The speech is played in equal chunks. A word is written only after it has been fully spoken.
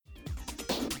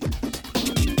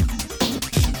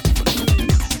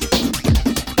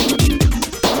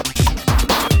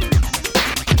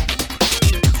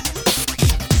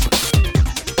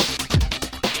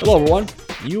Hello, everyone.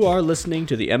 You are listening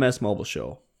to the MS Mobile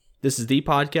Show. This is the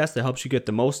podcast that helps you get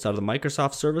the most out of the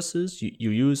Microsoft services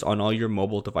you use on all your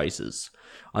mobile devices.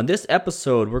 On this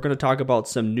episode, we're going to talk about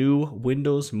some new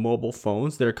Windows mobile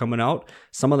phones that are coming out.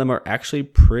 Some of them are actually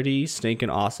pretty stinking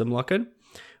awesome looking.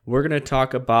 We're going to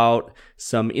talk about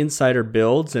some insider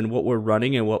builds and what we're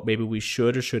running and what maybe we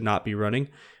should or should not be running.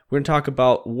 We're going to talk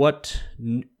about what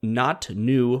not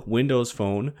new Windows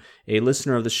phone a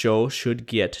listener of the show should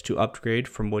get to upgrade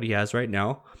from what he has right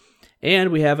now.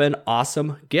 And we have an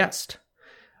awesome guest.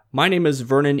 My name is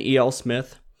Vernon E.L.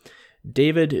 Smith.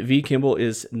 David V. Kimball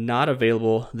is not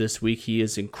available this week. He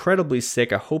is incredibly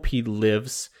sick. I hope he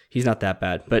lives. He's not that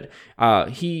bad, but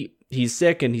he's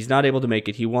sick and he's not able to make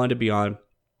it. He wanted to be on,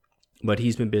 but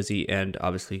he's been busy and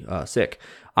obviously sick.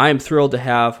 I am thrilled to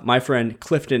have my friend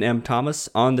Clifton M. Thomas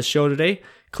on the show today.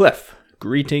 Cliff,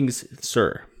 greetings,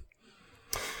 sir.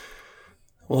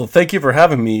 Well, thank you for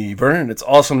having me, Vernon. It's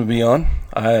awesome to be on.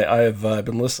 I'm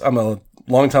a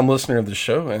longtime listener of the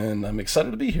show, and I'm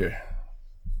excited to be here.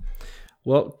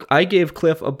 Well, I gave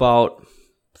Cliff about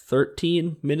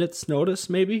 13 minutes notice,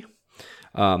 maybe.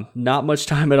 Not much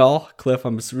time at all. Cliff,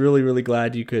 I'm really, really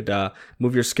glad you could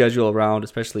move your schedule around,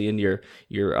 especially in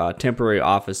your temporary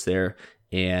office there,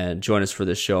 and join us for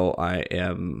this show. I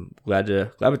am glad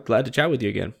to chat with you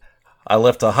again. I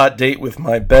left a hot date with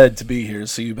my bed to be here,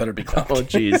 so you better be glad. Oh,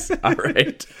 jeez. All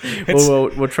right.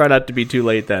 We'll try not to be too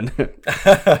late then.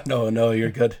 No, you're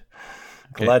good.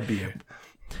 Okay. Glad to be here.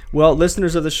 Well,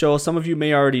 listeners of the show, some of you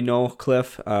may already know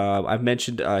Cliff. I've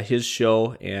mentioned his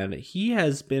show, and he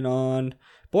has been on...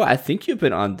 Boy, I think you've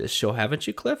been on this show, haven't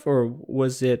you, Cliff? Or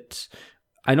was it...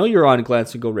 I know you're on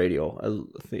Glance and Go Radio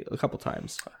a couple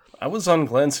times. I was on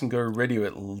Glance and Go Radio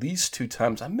at least 2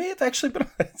 times. I may have actually been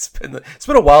on. It's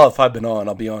been a while if I've been on,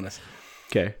 I'll be honest.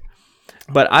 Okay.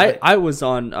 But I was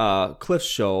on Cliff's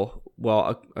show.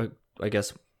 Well, I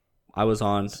guess I was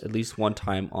on at least one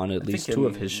time on at least 2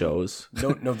 of his shows.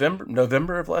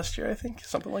 November of last year, I think.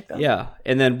 Something like that. Yeah.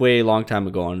 And then way long time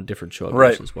ago on a different show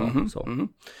right. as well. Mm-hmm.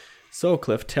 So,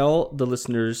 Cliff, tell the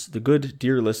listeners, the good,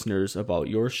 dear listeners, about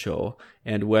your show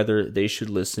and whether they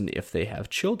should listen if they have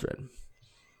children.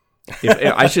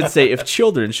 I should say if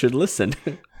children should listen.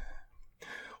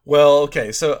 Well,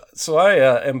 okay, so I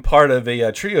am part of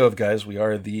a trio of guys. We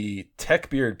are the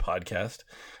Tekbeard podcast.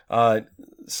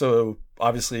 So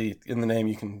obviously, in the name,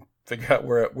 you can figure out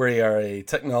where we are a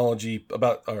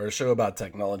show about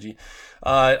technology.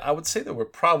 I would say that we're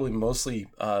probably mostly,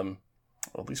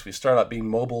 at least we start out being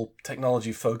mobile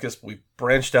technology focused. We've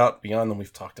branched out beyond them.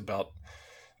 We've talked about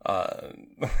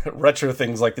retro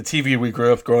things like the TV we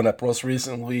grew up growing up. Most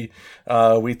recently,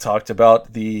 we talked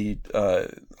about the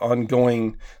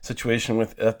ongoing situation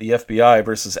with the FBI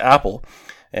versus Apple,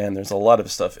 and there's a lot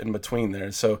of stuff in between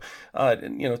there. So,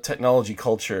 technology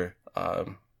culture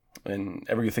and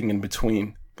everything in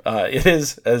between. It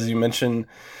is, as you mentioned,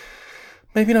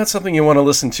 maybe not something you want to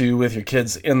listen to with your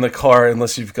kids in the car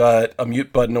unless you've got a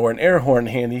mute button or an air horn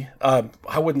handy.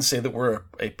 I wouldn't say that we're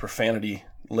a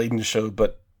profanity-laden show,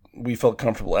 but we felt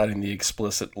comfortable adding the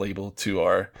explicit label to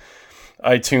our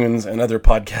iTunes and other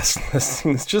podcast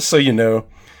listings, just so you know.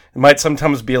 It might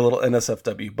sometimes be a little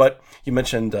NSFW, but you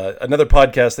mentioned another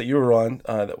podcast that you were on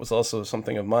that was also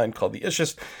something of mine called The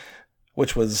Issues,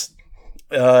 which was,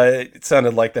 it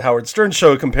sounded like the Howard Stern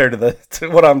show compared to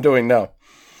what I'm doing now.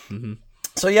 Mm-hmm.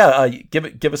 So yeah,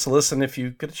 give us a listen if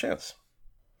you get a chance.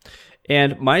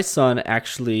 And my son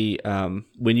actually,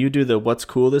 when you do the "What's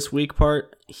Cool This Week"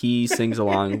 part, he sings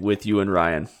along with you and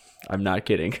Ryan. I'm not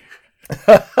kidding.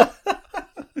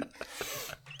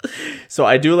 So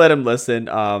I do let him listen.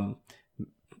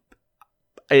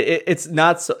 It's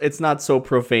not so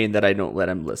profane that I don't let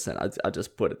him listen. I'll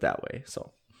just put it that way.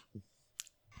 So,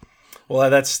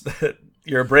 well,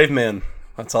 you're a brave man.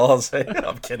 That's all I'll say.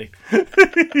 I'm kidding.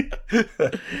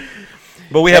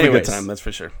 But we have a good time, that's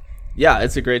for sure. Yeah,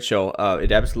 it's a great show.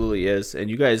 It absolutely is. And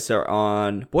you guys are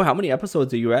on... Boy, how many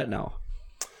episodes are you at now?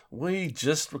 We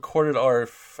just recorded we're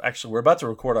about to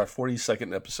record our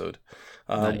 42nd episode.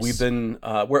 Nice. We've been...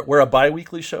 we're a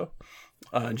bi-weekly show,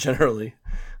 generally.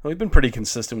 We've been pretty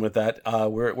consistent with that.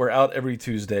 We're out every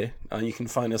Tuesday. You can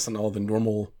find us on all the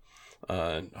normal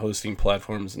hosting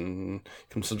platforms, and you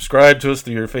can subscribe to us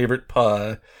through your favorite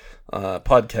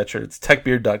podcatcher. It's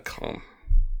tekbeard.com.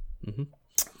 Mm-hmm.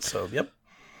 So, yep.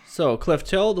 So, Cliff,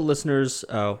 tell the listeners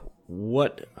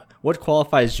what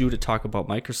qualifies you to talk about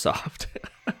Microsoft.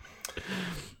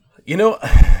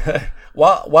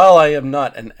 While I am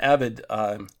not an avid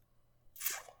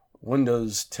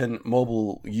Windows 10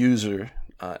 mobile user,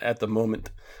 at the moment.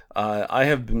 I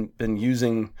have been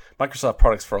using Microsoft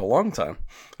products for a long time.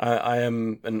 I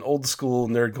am an old school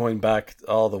nerd going back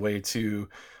all the way to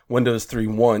Windows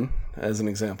 3.1 as an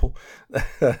example.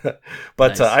 But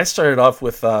Nice. I started off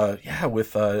with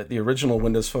the original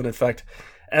Windows Phone. In fact,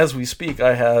 as we speak,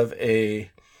 I have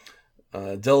a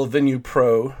Dell Venue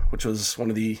Pro, which was one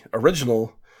of the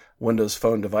original Windows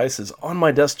Phone devices, on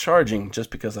my desk charging,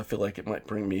 just because I feel like it might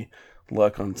bring me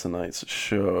luck on tonight's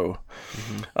show.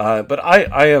 But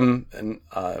I am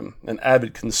an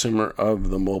avid consumer of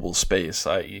the mobile space.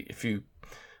 If you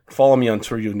follow me on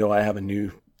Twitter, you know I have a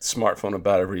new smartphone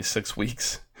about every 6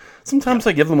 weeks. Sometimes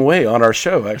I give them away on our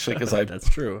show, actually, because I That's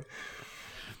true.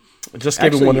 just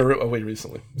gave one away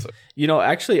recently. So.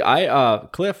 Actually,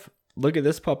 Cliff, look at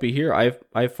this puppy here.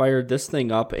 I fired this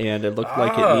thing up, and it looked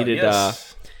like it needed.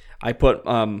 Yes. I put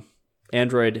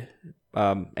Android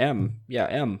M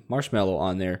Marshmallow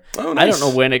on there. Oh, I nice.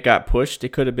 don't know when it got pushed. It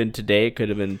could have been today. It could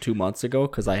have been 2 months ago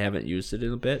because I haven't used it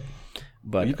in a bit.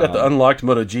 But You've got the unlocked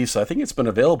Moto G, so I think it's been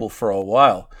available for a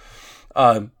while.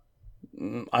 I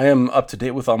am up to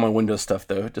date with all my Windows stuff,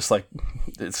 though. Just like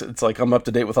it's like I'm up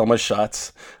to date with all my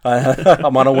shots.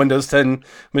 I'm on a Windows 10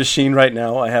 machine right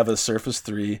now. I have a Surface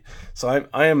 3, so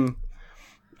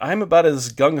I'm about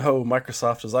as gung ho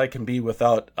Microsoft as I can be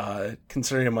without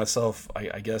considering myself.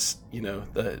 I guess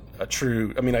a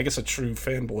true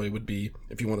fanboy would be,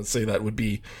 if you want to say that, would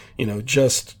be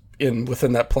just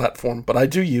within that platform. But I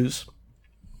do use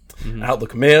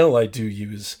Outlook Mail. I do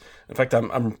use. In fact,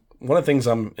 I'm one of the things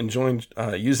I'm enjoying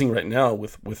using right now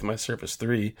with my Surface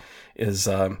 3 is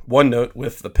OneNote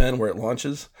with the pen where it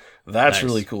launches. That's Nice.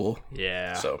 really cool.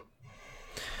 yeah. So,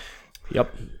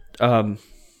 Yep. And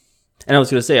I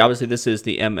was going to say, obviously, this is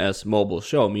the MS Mobile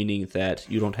show, meaning that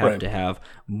you don't have Right. to have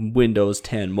Windows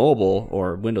 10 Mobile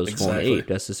or Windows Phone Exactly. 8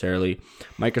 necessarily.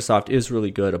 Microsoft is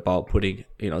really good about putting,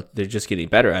 they're just getting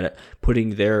better at it,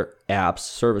 putting their apps,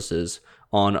 services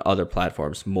on other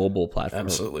platforms, mobile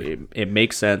platforms. Absolutely. It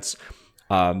makes sense.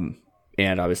 And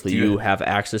obviously, you have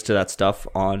access to that stuff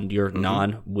on your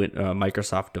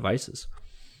non-Microsoft devices.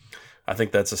 I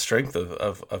think that's a strength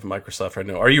of Microsoft right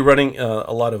now. Are you running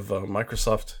a lot of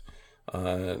Microsoft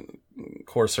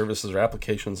core services or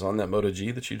applications on that Moto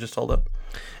G that you just held up?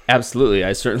 Absolutely,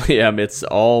 I certainly am. It's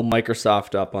all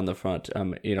Microsoft up on the front.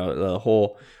 The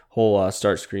whole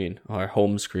start screen or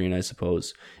home screen, I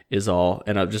suppose, is all.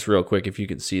 And just real quick, if you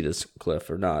can see this, Cliff,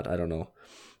 or not, I don't know.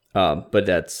 But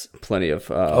that's plenty of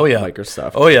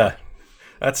Microsoft. Oh yeah,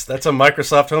 that's a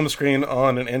Microsoft home screen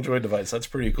on an Android device. That's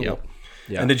pretty cool. Yep.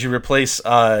 Yeah. And did you replace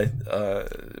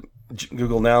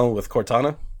Google Now with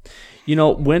Cortana?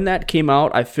 When that came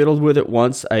out, I fiddled with it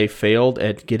once. I failed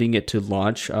at getting it to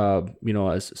launch,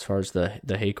 as far as the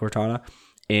Hey Cortana.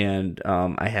 And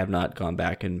I have not gone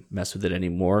back and messed with it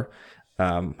anymore.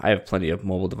 I have plenty of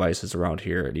mobile devices around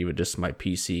here, and even just my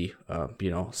PC,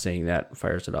 saying that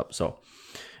fires it up. So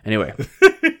anyway,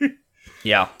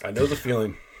 yeah. I know the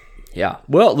feeling. Yeah.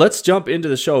 Well, let's jump into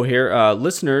the show here.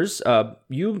 Listeners,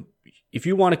 if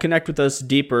you want to connect with us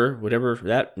deeper, whatever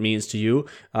that means to you,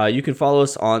 you can follow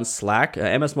us on Slack,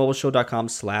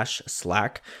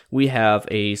 msmobileshow.com/Slack. We have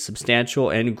a substantial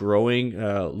and growing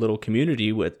little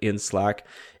community within Slack.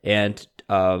 And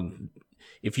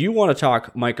if you want to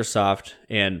talk Microsoft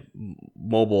and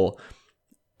mobile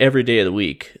every day of the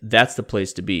week, that's the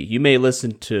place to be. You may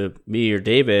listen to me or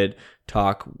David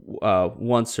talk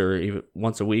once a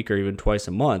week or even twice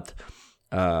a month.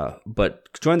 But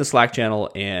join the Slack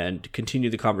channel and continue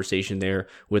the conversation there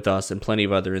with us and plenty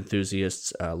of other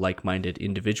enthusiasts, like-minded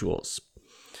individuals.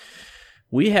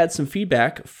 We had some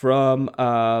feedback from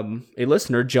a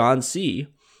listener, John C.,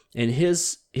 and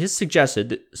his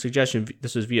suggestion.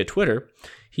 This was via Twitter.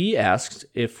 He asked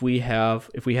if we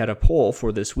had a poll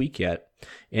for this week yet,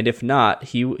 and if not,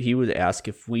 he would ask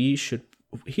if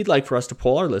he'd like for us to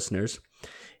poll our listeners.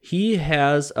 He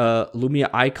has a Lumia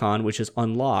icon, which is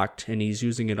unlocked, and he's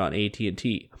using it on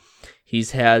AT&T.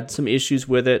 He's had some issues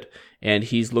with it, and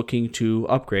he's looking to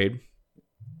upgrade.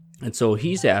 And so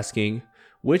he's asking,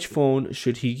 which phone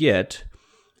should he get?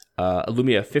 A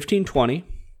Lumia 1520,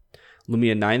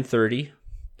 Lumia 930,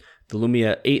 the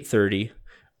Lumia 830,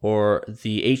 or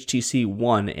the HTC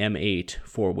One M8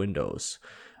 for Windows.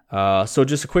 So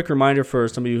just a quick reminder for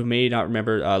some of you who may not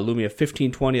remember, Lumia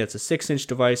 1520, that's a 6-inch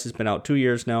device. It's been out 2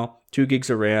 years now, 2 gigs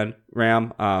of RAM,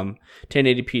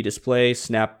 1080p display,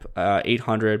 Snap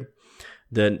 800.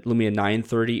 The Lumia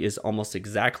 930 is almost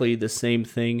exactly the same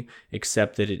thing,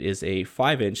 except that it is a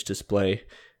 5-inch display.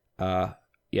 5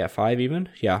 even?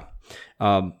 Yeah.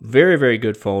 Very, very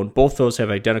good phone. Both those have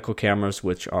identical cameras,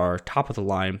 which are top of the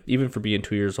line, even for being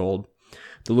 2 years old.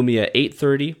 The Lumia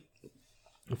 830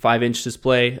 5-inch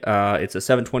display. It's a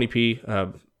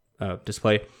 720p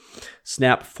display.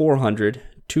 Snap 400,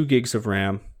 2 gigs of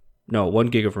RAM. No, 1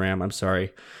 gig of RAM, I'm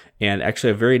sorry. And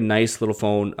actually a very nice little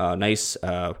phone, nice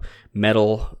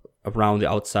metal around the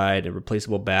outside and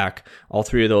replaceable back. All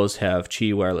three of those have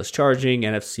Qi wireless charging,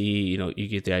 NFC, you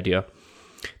get the idea.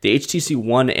 The HTC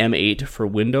One M8 for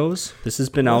Windows. This has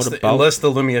been out about... Unless the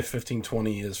Lumia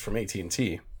 1520 is from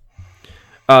AT&T.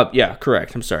 Yeah,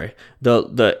 correct. I'm sorry.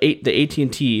 The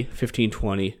AT&T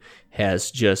 1520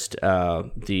 has just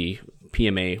the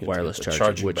PMA wireless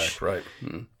charging, which back, right.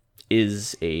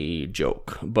 is a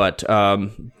joke. But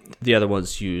the other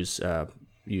ones use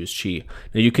Qi.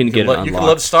 Now you can get it unlocked. You can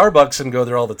love Starbucks and go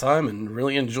there all the time and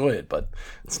really enjoy it, but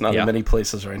it's not in many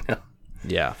places right now.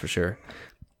 Yeah, for sure.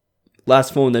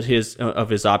 Last phone that of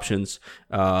his options,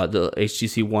 the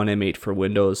HTC One M8 for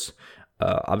Windows.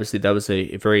 Obviously, that was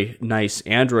a very nice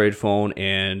Android phone,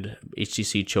 and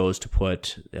HTC chose to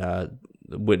put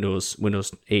Windows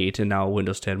 8 and now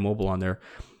Windows 10 Mobile on there.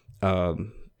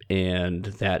 And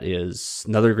that is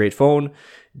another great phone.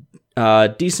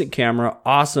 Decent camera,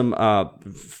 awesome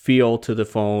feel to the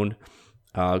phone.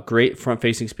 Great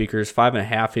front-facing speakers,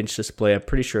 5.5-inch display. I'm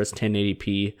pretty sure it's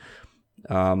 1080p.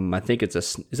 I think is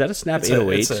that a Snap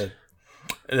 808?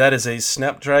 That is a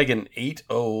Snapdragon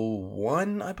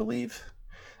 801, I believe.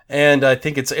 And I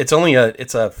think it's a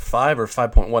 5 or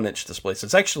 5.1 inch display. So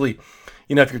it's actually,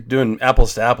 if you're doing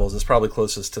apples to apples, it's probably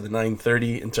closest to the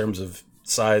 930 in terms of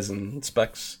size and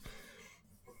specs.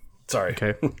 Sorry.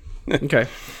 Okay. Okay.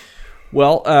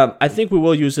 Well, I think we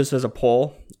will use this as a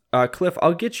poll. Cliff,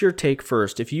 I'll get your take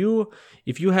first. If you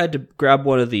had to grab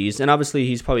one of these, and obviously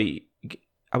he's probably,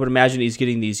 I would imagine he's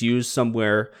getting these used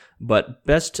somewhere, but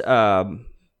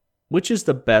which is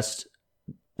the best,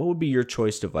 what would be your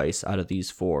choice device out of these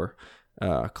four,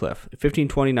 Cliff?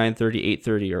 1520, 930,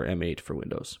 830, or M8 for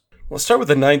Windows? Well, start with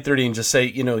the 930 and just say,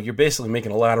 you're basically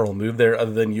making a lateral move there,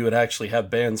 other than you would actually have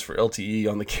bands for LTE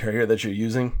on the carrier that you're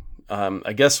using.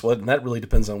 I guess that really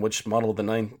depends on which model of the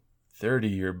 930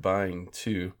 you're buying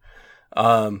too.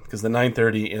 Because the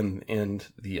 930 and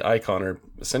the Icon are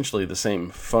essentially the same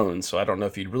phone, so I don't know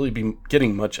if you'd really be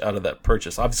getting much out of that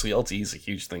purchase. Obviously, LTE is a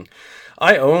huge thing.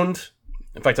 I owned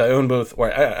both,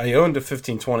 or I owned a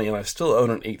 1520 and I still own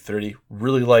an 830.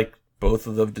 Really like both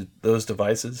of those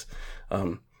devices.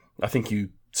 I think you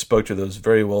spoke to those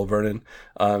very well, Vernon.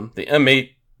 The M8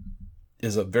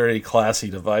 is a very classy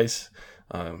device.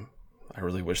 I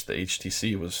really wish the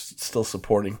HTC was still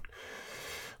supporting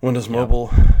Windows Mobile.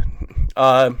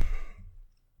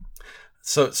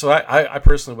 So I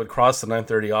personally would cross the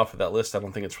 930 off of that list. I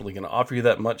don't think it's really going to offer you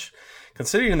that much.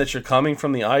 Considering that you're coming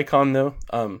from the Icon, though,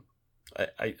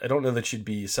 I don't know that you'd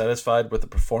be satisfied with the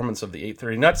performance of the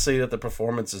 830. Not to say that the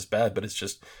performance is bad, but it's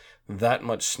just that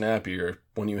much snappier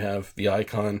when you have the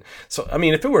Icon. So, I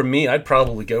mean, if it were me, I'd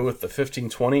probably go with the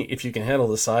 1520 if you can handle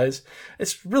the size.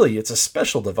 It's a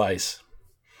special device.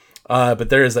 But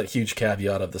there is that huge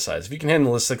caveat of the size. If you can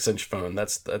handle a 6-inch phone,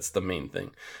 that's the main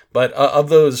thing. But of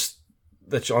those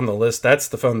that's on the list, that's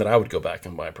the phone that I would go back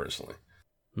and buy personally.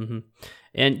 Mm-hmm.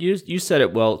 And you said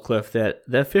it well, Cliff, that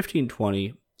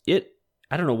 1520,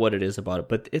 I don't know what it is about it,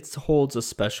 but it holds a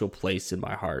special place in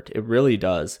my heart. It really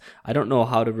does. I don't know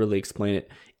how to really explain it.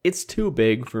 It's too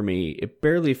big for me. It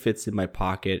barely fits in my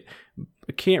pocket.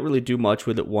 I can't really do much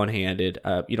with it one-handed.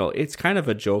 It's kind of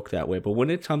a joke that way. But when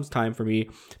it comes time for me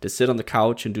to sit on the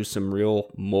couch and do some real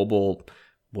mobile,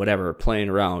 whatever, playing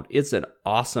around, it's an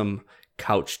awesome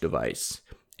couch device.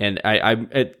 And I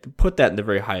put that in the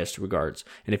very highest regards.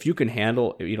 And if you can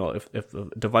handle, if a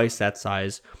device that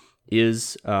size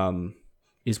is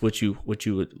what you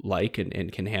would like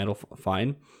and can handle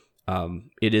fine,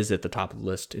 it is at the top of the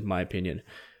list in my opinion.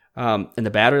 And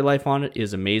the battery life on it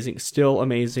is amazing, still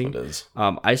amazing. It is.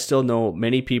 I still know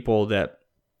many people that,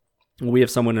 we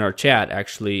have someone in our chat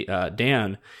actually,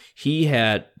 Dan, he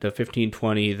had the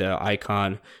 1520, the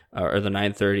Icon, or the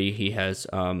 930. He has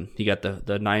he got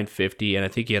the 950, and I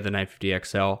think he had the 950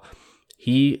 XL.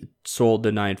 He sold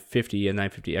the 950 and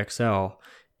 950 XL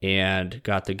and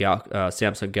got the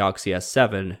Samsung Galaxy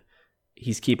S7.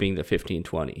 He's keeping the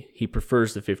 1520. He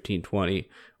prefers the 1520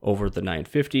 over the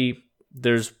 950.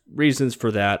 There's reasons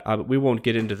for that. We won't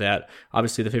get into that.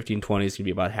 Obviously, the 1520 is going to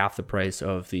be about half the price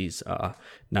of these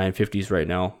 950s right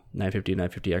now, 950 and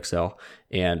 950 XL,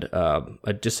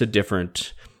 and just a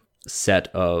different set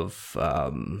of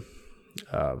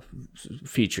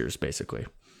features, basically.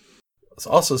 It's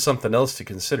also something else to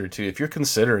consider, too. If you're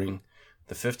considering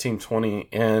the 1520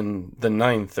 and the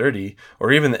 930,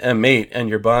 or even the M8, and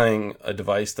you're buying a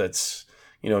device that's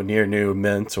near new,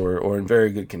 mint, or in very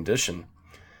good condition,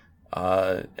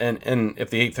 And if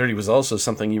the 830 was also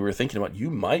something you were thinking about, you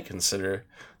might consider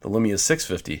the Lumia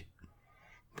 650,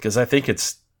 because I think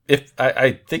it's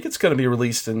going to be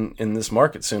released in this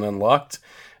market soon, unlocked,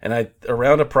 and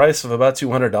around a price of about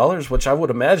 $200, which I would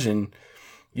imagine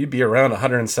you'd be around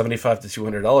 $175 to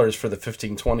 $200 for the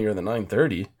 1520 or the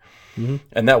 930. Mm-hmm.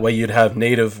 And that way you'd have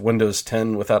native Windows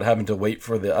 10 without having to wait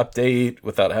for the update,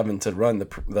 without having to run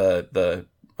the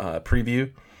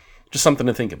preview. Just something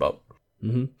to think about.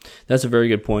 Mm-hmm. That's a very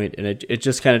good point, and it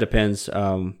just kind of depends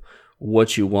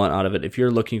what you want out of it. If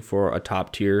you're looking for a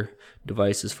top tier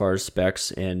device as far as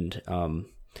specs and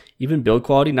even build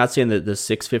quality, not saying that the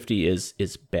 650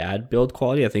 is bad build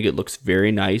quality. I think it looks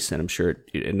very nice, and I'm sure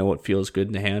I know it feels good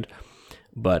in the hand.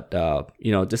 But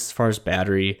just as far as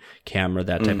battery, camera,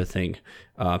 that type of thing,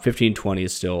 1520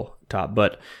 is still top.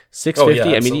 But 650,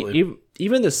 yeah, I mean,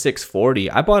 even the 640,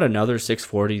 I bought another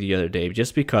 640 the other day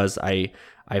just because I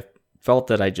felt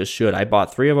that I just should. I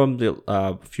bought 3 of them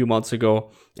a few months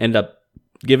ago, ended up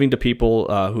giving to people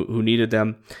who needed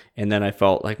them, and then I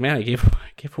felt like, man, I gave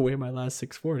away my last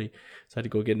 640, so I had to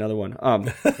go get another one.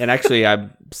 And actually,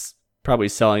 I'm probably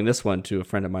selling this one to a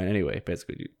friend of mine anyway.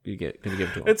 Basically, gonna give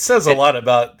it to him. It says a lot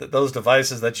about those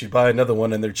devices that you buy another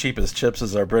one and their cheapest chips,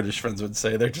 as our British friends would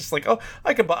say. They're just like, oh,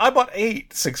 I bought 8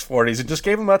 640s and just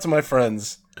gave them out to my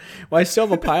friends. Well, I still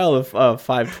have a pile of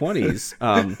 520s.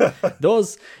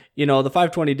 Those, the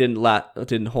 520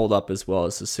 didn't hold up as well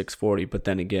as the 640. But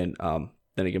then again,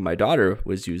 my daughter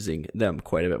was using them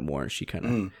quite a bit more, and she kind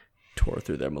of tore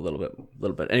through them a little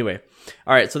bit. Anyway,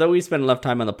 all right. So that we spent enough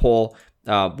time on the poll.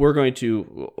 We're going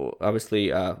to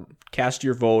obviously cast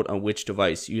your vote on which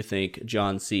device you think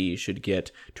John C. should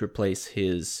get to replace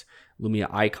his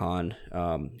Lumia Icon.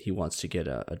 He wants to get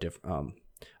a different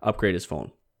upgrade his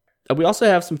phone. We also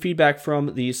have some feedback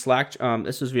from the Slack.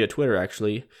 This was via Twitter,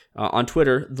 actually. On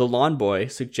Twitter, the Lawn Boy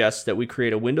suggests that we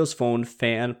create a Windows Phone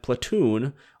fan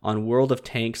platoon on World of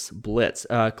Tanks Blitz.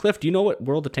 Cliff, do you know what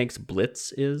World of Tanks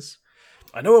Blitz is?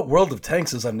 I know what World of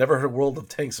Tanks is. I've never heard World of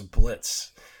Tanks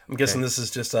Blitz. I'm guessing this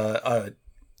is just a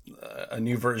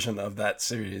new version of that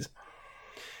series.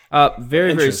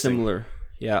 Very, very similar.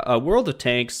 Yeah, World of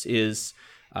Tanks is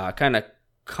kind of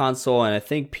console and I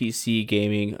think PC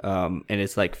gaming, and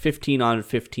it's like 15 on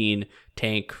 15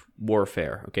 tank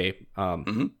warfare. Okay.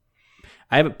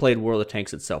 I haven't played World of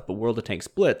Tanks itself, but World of Tanks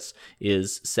Blitz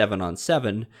is 7 on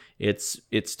 7. It's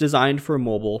designed for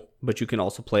mobile, but you can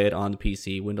also play it on the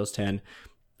PC, Windows 10.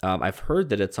 I've heard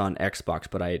that it's on Xbox,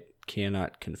 but I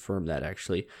cannot confirm that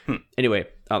actually. Anyway,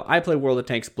 I play World of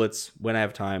Tanks Blitz when I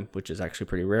have time, which is actually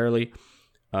pretty rarely.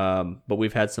 But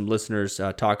we've had some listeners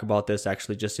talk about this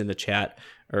actually just in the chat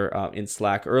or in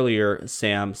Slack earlier.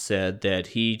 Sam said that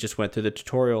he just went through the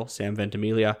tutorial, Sam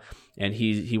Ventimiglia, and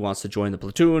he wants to join the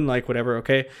platoon, like whatever.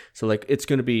 Okay, so like it's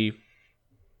going to be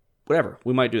whatever.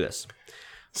 We might do this.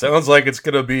 Sounds like it's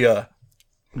going to be a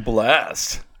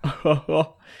blast.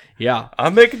 Yeah,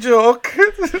 I'll make a joke.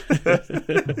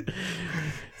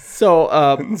 So,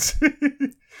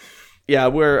 yeah,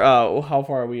 we're how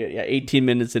far are we at? Yeah, 18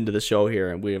 minutes into the show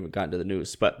here, and we haven't gotten to the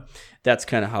news, but that's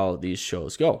kind of how these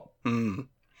shows go.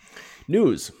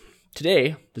 News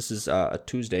today. This is a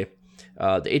Tuesday.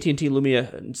 The AT&T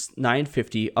Lumia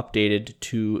 950 updated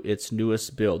to its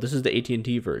newest build. This is the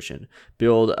AT&T version,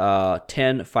 build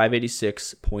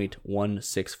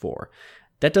 10.586.164.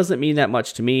 That doesn't mean that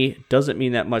much to me. Doesn't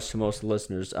mean that much to most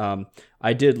listeners.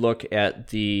 I did look at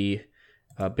the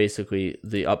basically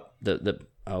the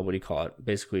what do you call it?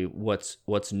 Basically, what's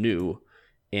new,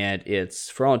 and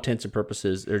it's for all intents and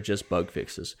purposes, they're just bug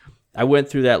fixes. I went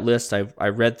through that list. I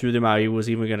read through them. I was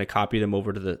even going to copy them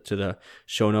over to the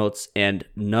show notes, and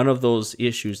none of those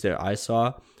issues that I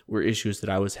saw were issues that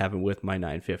I was having with my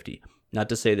 950. Not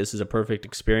to say this is a perfect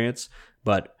experience,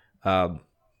 but go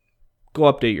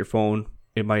update your phone.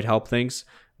 It might help things,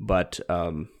 but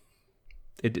no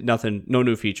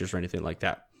new features or anything like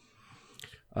that.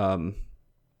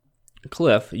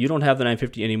 Cliff, you don't have the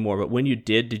 950 anymore, but when you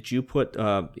did you put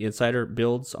insider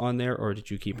builds on there, or did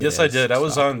you keep it? Yes, I did. I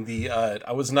was on the.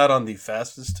 I was not on the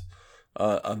fastest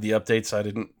of the updates. I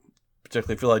didn't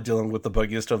particularly feel like dealing with the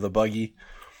buggiest of the buggy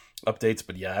updates,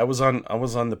 but yeah, I was on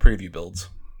the preview builds.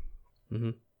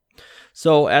 Mm-hmm.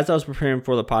 So as I was preparing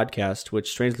for the podcast,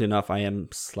 which strangely enough, I am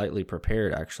slightly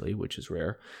prepared actually, which is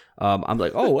rare. I'm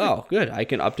like, oh wow, good. I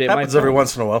can update my phone every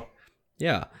once in a while.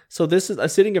 Yeah. So this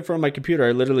is sitting in front of my computer.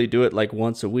 I literally do it like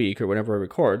once a week or whenever I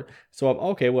record. So I'm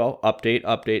okay. Well,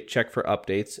 update, check for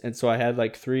updates. And so I had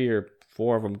like 3 or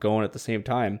 4 of them going at the same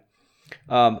time.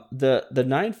 The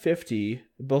 950,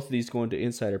 both of these go into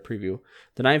insider preview.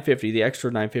 The 950, the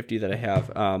extra 950 that I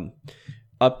have,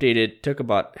 updated, took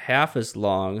about half as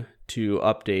long to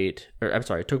update, or I'm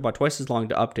sorry, it took about twice as long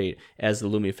to update as the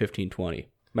Lumia 1520.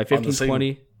 My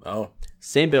 1520,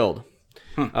 same build.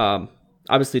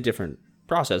 Obviously different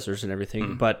processors and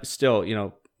everything, but still,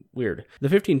 weird. The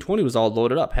 1520 was all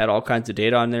loaded up, had all kinds of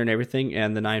data on there and everything,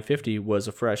 and the 950 was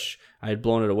I had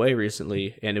blown it away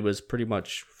recently, and it was pretty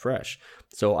much fresh.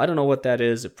 So I don't know what that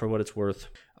is for what it's worth.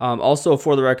 Also,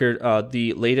 for the record,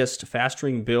 the latest fast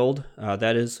ring build,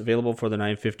 that is available for the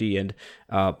 950 and,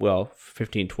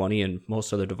 1520 and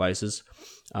most other devices.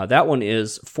 That one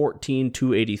is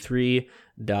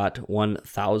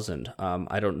 14283.1000.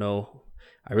 I don't know.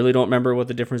 I really don't remember what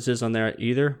the difference is on there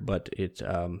either, but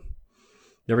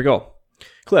there we go.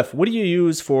 Cliff, what do you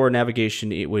use for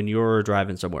navigation when you're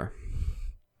driving somewhere?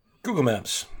 Google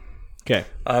Maps. Okay.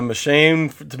 I'm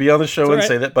ashamed to be on the show and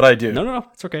say that, but I do. No,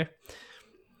 it's okay.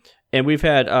 And we've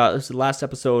had, this is the last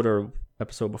episode or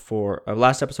episode before,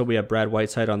 last episode we had Brad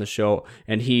Whiteside on the show,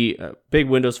 and he, big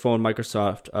Windows Phone,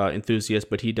 Microsoft enthusiast,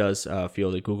 but he does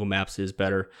feel that Google Maps is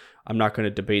better. I'm not going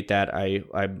to debate that. I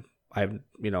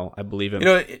believe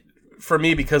him. For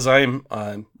me, because I'm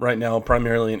right now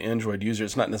primarily an Android user,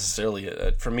 it's not necessarily,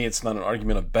 for me, it's not an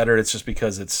argument of better. It's just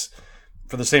because it's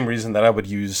for the same reason that I would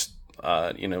use,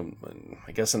 I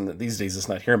guess these days it's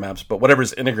not Here Maps, but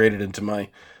whatever's integrated into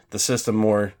the system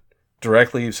more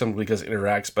directly, simply because it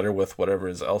interacts better with whatever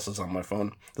else is on my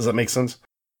phone. Does that make sense?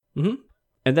 Mm-hmm.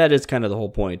 And that is kind of the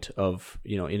whole point of,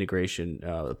 integration,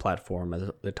 the platform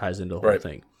that ties into the whole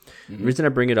thing. Mm-hmm. The reason I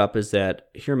bring it up is that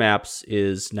Here Maps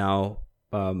is now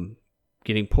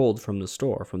getting pulled from the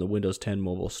store, from the Windows 10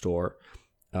 mobile store,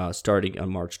 starting on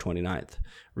March 29th.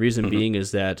 Reason being is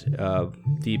that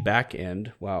the back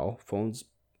end, wow, phone's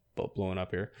blowing up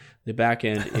here. The back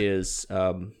end is,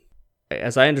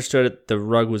 as I understood it, the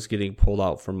rug was getting pulled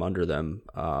out from under them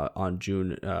on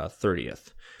June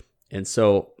 30th. And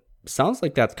so sounds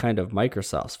like that's kind of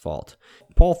Microsoft's fault.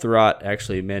 Paul Thurrott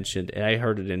actually mentioned, and I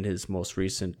heard it in his most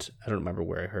recent, I don't remember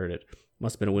where I heard it,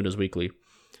 must have been a Windows Weekly,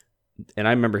 and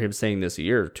I remember him saying this a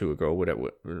year or two ago,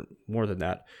 more than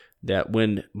that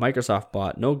when Microsoft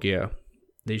bought Nokia,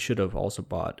 they should have also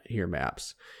bought Here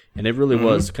Maps. And it really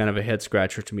was kind of a head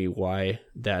scratcher to me why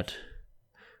that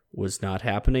was not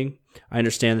happening. I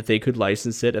understand that they could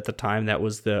license it at the time. That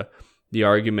was the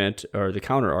argument or the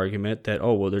counter argument that,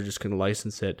 they're just going to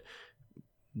license it,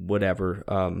 whatever.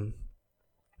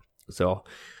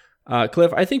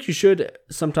 Cliff, I think you should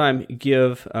sometime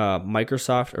give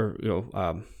Microsoft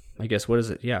or, I guess, what is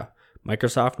it? Yeah.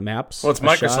 Microsoft Maps. Well, it's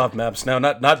Microsoft Maps now,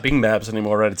 not Bing Maps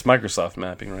anymore, right? It's Microsoft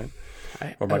Mapping, right?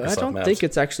 Or Microsoft I don't Maps. think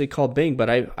it's actually called Bing, but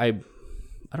I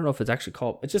don't know if it's actually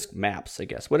called, it's just Maps, I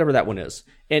guess, whatever that one is.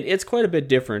 And it's quite a bit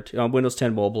different on Windows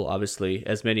 10 Mobile, obviously,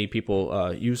 as many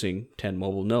people using 10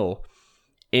 Mobile know.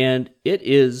 And it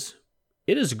is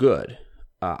good.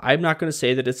 I'm not going to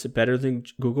say that it's better than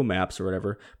Google Maps or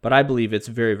whatever, but I believe it's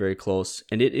very, very close.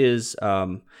 And it is,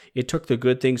 it took the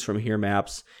good things from Here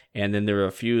Maps, and then there were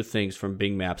a few things from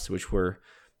Bing Maps which were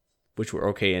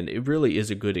okay, and it really is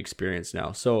a good experience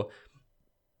now. So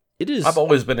it is. I've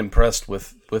always been impressed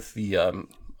with the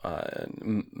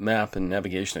map and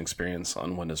navigation experience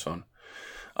on Windows Phone.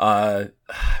 I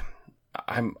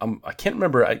can't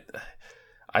remember.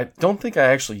 I don't think I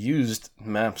actually used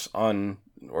Maps on,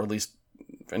 or at least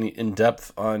any in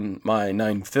depth on my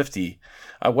 950.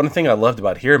 One thing I loved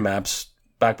about Here Maps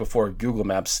back before Google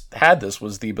Maps had this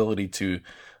was the ability to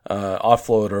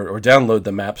offload or download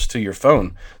the maps to your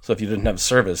phone. So if you didn't have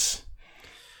service,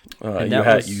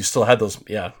 you still had those.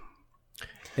 Yeah,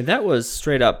 and that was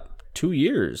straight up 2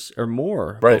 years or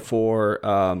more before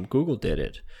Google did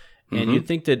it. And you'd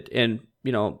think that,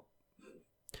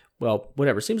 well,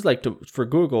 whatever. Seems like for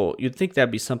Google, you'd think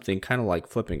that'd be something kind of like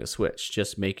flipping a switch,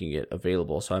 just making it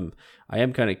available. So I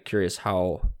am kind of curious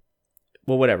how.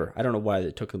 Well, whatever. I don't know why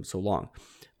it took them so long,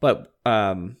 but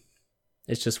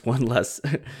it's just one less,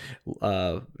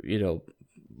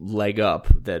 leg up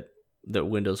that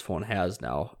Windows Phone has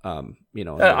now.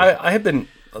 I have been.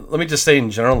 Let me just say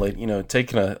in general,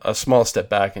 taking a small step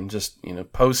back and just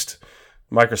post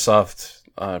Microsoft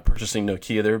purchasing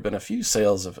Nokia, there have been a few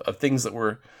sales of things that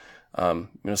were.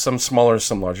 Some smaller,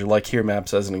 some larger, like Here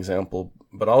Maps as an example.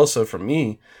 But also for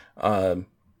me,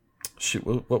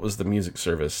 what was the music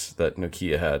service that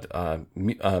Nokia had?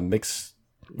 Mix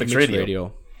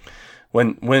Radio.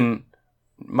 When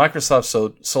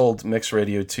Microsoft sold Mix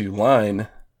Radio to Line,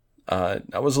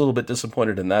 I was a little bit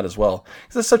disappointed in that as well.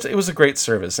 Because it was a great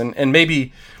service, and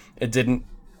maybe it didn't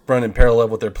run in parallel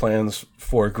with their plans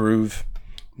for Groove.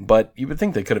 But you would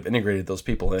think they could have integrated those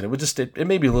people in. It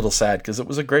made me a little sad because it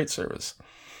was a great service.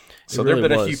 So there have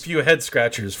been a few head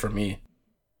scratchers for me.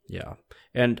 Yeah.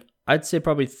 And I'd say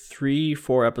probably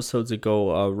 3-4 episodes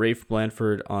ago, Rafe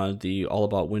Blanford on the All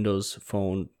About Windows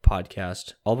Phone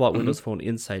podcast, All About Windows Phone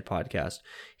Insight podcast,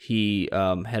 he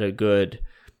had a good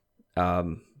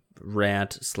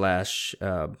rant slash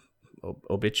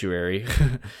obituary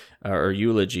or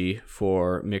eulogy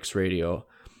for Mix Radio.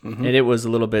 And it was a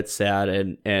little bit sad,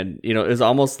 and you know, it was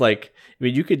almost like, I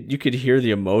mean, you could hear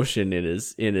the emotion in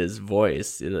his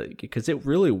voice, because it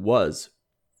really was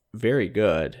very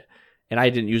good. And I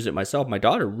didn't use it myself. My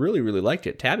daughter really, really liked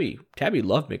it. Tabby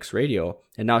loved Mix Radio,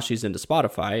 and now she's into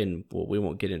Spotify, and well, we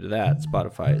won't get into that.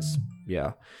 Spotify is,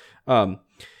 yeah.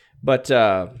 But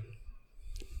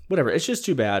whatever. It's just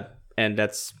too bad, and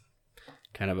that's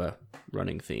kind of a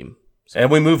running theme. So, and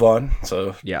we move on.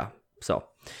 So yeah. So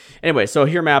anyway, so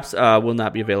Here Maps will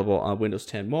not be available on Windows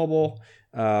 10 Mobile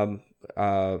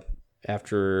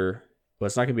after. Well,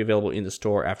 it's not going to be available in the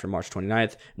store after March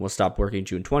 29th, and will stop working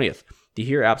June 20th. The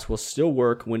Here apps will still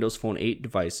work Windows Phone 8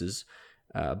 devices,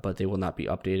 but they will not be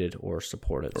updated or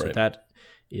supported. Right. So that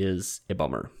is a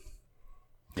bummer.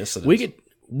 Yes, it is.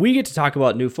 We get to talk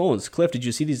about new phones. Cliff, did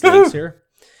you see these links here?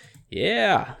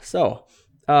 Yeah. So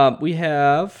we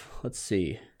have, let's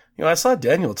see. You know, I saw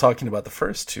Daniel talking about the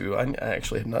first two. I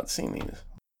actually have not seen these.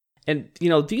 And, you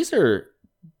know,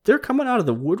 they're coming out of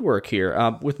the woodwork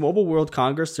here. With Mobile World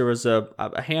Congress, there was a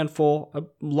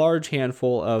large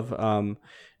handful of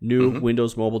new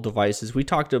Windows mobile devices. We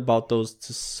talked about those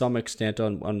to some extent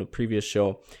on the previous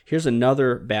show. Here's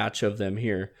another batch of them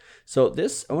here. So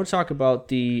I want to talk about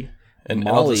the And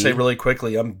Molly. I'll just say really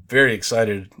quickly, I'm very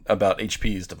excited about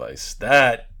HP's device.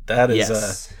 That is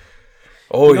yes.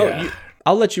 yeah.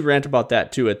 I'll let you rant about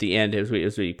that too at the end as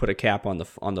we put a cap on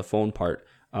the phone part.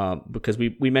 Because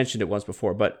we mentioned it once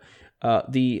before, but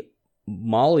the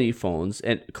Molly phones,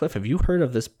 and Cliff, have you heard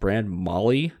of this brand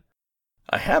Molly?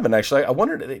 I haven't actually. I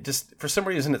wondered, it just for some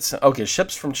reason it's okay.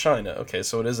 Ships from China. Okay,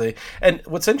 so it is and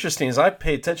what's interesting is I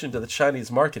pay attention to the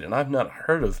Chinese market, and I've not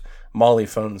heard of Molly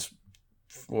phones.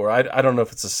 Or I don't know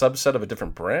if it's a subset of a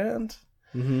different brand.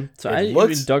 Mm-hmm. So I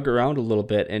even dug around a little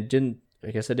bit and didn't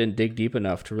dig deep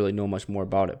enough to really know much more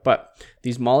about it. But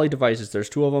these Molly devices, there's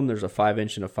two of them. There's a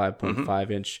 5-inch and a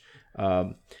 5.5 inch.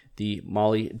 The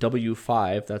Molly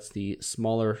W5, that's the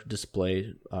smaller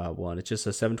display one. It's just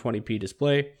a 720p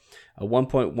display, a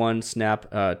 1.1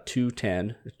 Snap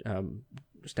 210,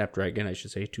 Snapdragon, I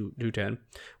should say, 210,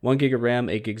 1 gig of RAM,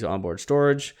 8 gigs of onboard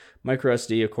storage, micro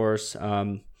SD, of course,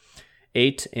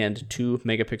 8 and 2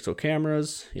 megapixel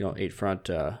cameras, 8 front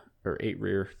or 8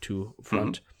 rear, 2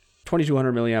 front.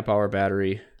 2200 milliamp hour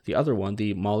battery. The other one,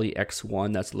 the Molly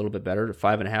X1, that's a little bit better.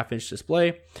 5.5 inch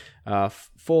display,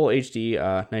 full HD,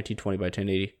 1920 by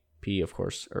 1080p, of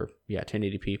course,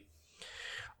 1080p.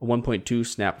 1.2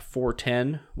 Snap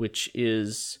 410, which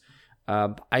is,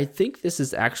 I think this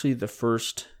is actually the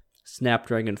first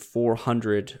Snapdragon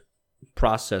 400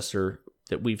 processor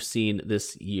that we've seen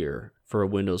this year for a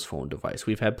Windows Phone device.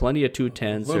 We've had plenty of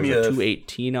 210s. There's a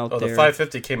 218 out there. The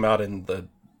 550 came out in the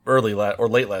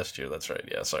late last year. That's right.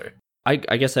 Yeah, sorry. I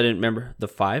guess I didn't remember the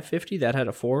 550 that had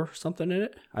a 4 something in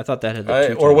it. I thought that had the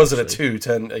 210. Or was it a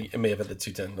 210? It may have had the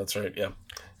 210. That's right. Yeah.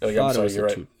 Oh, yeah, I'm sorry. You're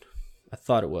right. I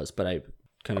thought it was, but I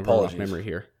kind of wrote off memory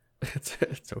here. It's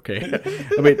okay.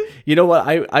 I mean, you know what?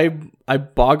 I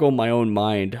boggle my own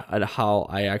mind on how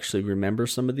I actually remember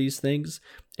some of these things,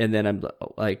 and then I'm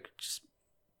like just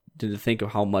to think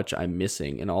of how much I'm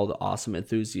missing and all the awesome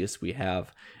enthusiasts we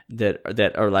have that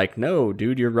are like, no,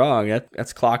 dude, you're wrong.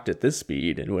 That's clocked at this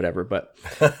speed and whatever. But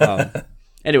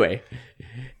anyway,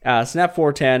 Snap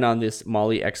 410 on this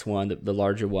Molly X1, the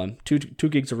larger one, 2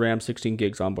 gigs of RAM, 16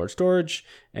 gigs onboard storage,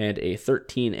 and a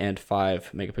 13 and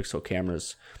 5 megapixel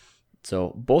cameras.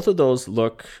 So both of those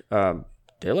look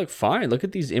fine. Look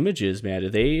at these images,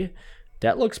 man.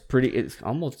 That looks pretty. It's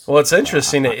almost. Well, it's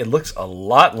interesting. It looks a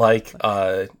lot like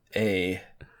a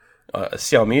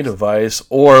Xiaomi device,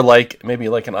 or maybe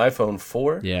like an iPhone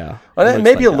 4. Yeah,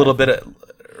 maybe like a little bit of.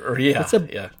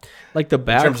 Like the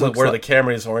back, in terms of where the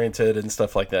camera is oriented and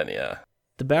stuff like that. Yeah,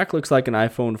 the back looks like an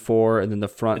iPhone 4, and then the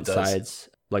front side's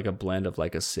like a blend of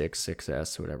like a 6,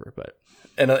 6S, whatever. But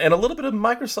and a little bit of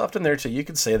Microsoft in there too. You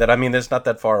could say that. I mean, it's not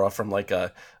that far off from like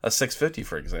a 650,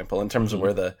 for example, in terms of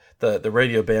where the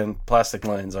radio band plastic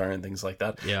lines are and things like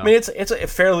that. Yeah. I mean, it's a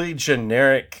fairly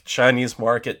generic Chinese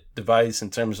market device in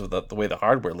terms of the way the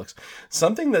hardware looks.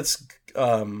 Something that's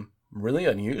really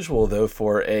unusual though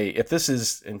if this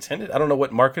is intended, I don't know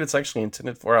what market it's actually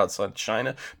intended for outside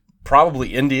China.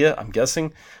 Probably India, I'm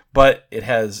guessing, but it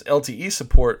has LTE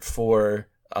support for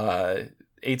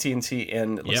AT&T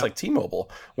and it looks like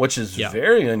T-Mobile, which is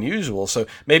very unusual. So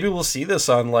maybe we'll see this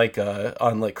on like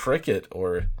Cricket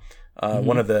or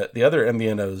one of the other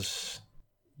MVNOs.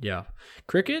 Yeah.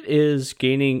 Cricket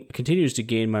continues to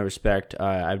gain my respect.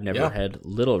 I've never had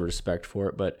little respect for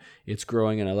it, but it's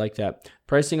growing and I like that.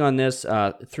 Pricing on this,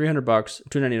 $300,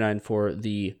 $299 for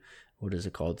the, what is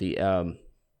it called? The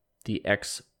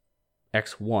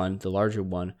X1, the larger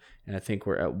one. And I think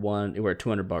we're at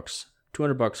 $200.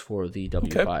 $200 for the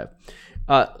W5.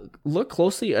 Okay. Look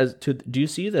closely do you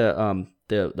see the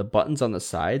buttons on the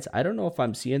sides? I don't know if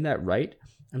I'm seeing that right.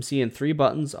 I'm seeing 3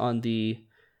 buttons on the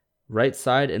right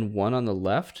side and 1 on the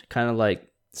left, kind of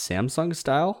like Samsung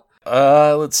style.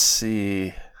 Let's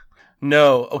see.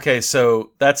 No, okay,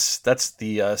 so that's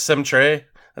the SIM tray.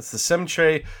 That's the SIM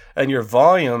tray, and your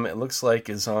volume, it looks like,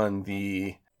 is on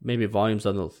the volumes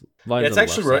on the it's on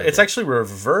actually the left side, it's actually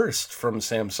reversed from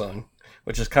Samsung,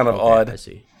 which is kind of odd. I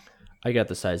see. I got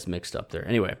the size mixed up there.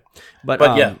 Anyway, but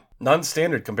yeah,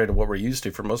 non-standard compared to what we're used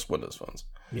to for most Windows phones.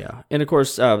 Yeah, and of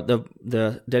course,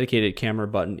 the dedicated camera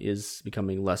button is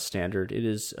becoming less standard. It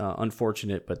is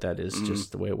unfortunate, but that is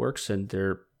just the way it works. And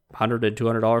they're $100 and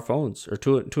 $200 phones, or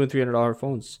 $200 and $300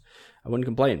 phones. I wouldn't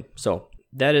complain. So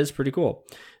that is pretty cool.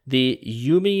 The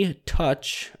Yumi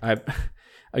Touch. Have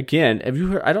you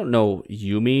heard? I don't know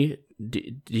Yumi. Do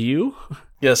you?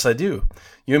 Yes, I do.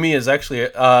 Yumi is actually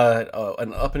an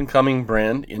up-and-coming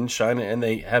brand in China, and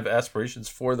they have aspirations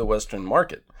for the Western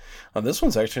market. This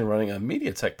one's actually running a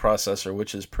MediaTek processor,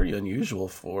 which is pretty unusual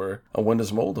for a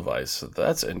Windows mobile device. So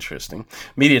that's interesting.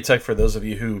 MediaTek, for those of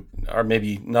you who are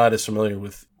maybe not as familiar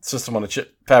with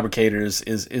system-on-a-chip fabricators,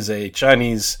 is a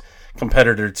Chinese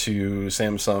competitor to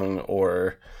Samsung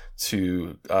or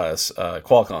to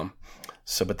Qualcomm.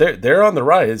 So, but they're on the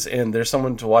rise, and they're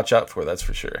someone to watch out for. That's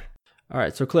for sure. All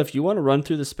right, so Cliff, you want to run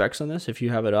through the specs on this if you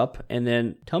have it up, and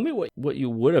then tell me what you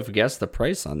would have guessed the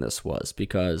price on this was,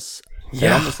 because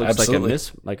it almost looks absolutely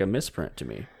like a misprint to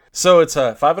me. So it's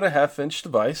a 5.5-inch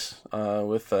device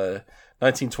with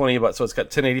 1920 so it's got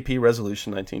 1080p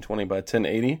resolution, 1920 by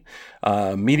 1080.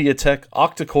 MediaTek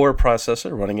octa-core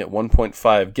processor running at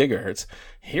 1.5 gigahertz.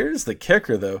 Here's the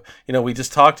kicker, though. We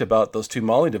just talked about those two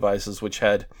Mali devices, which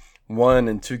had 1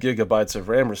 and 2 gigabytes of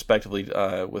RAM, respectively,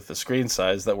 with the screen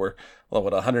size that were,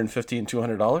 $150 and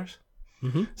 $200?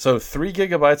 Mm-hmm. So 3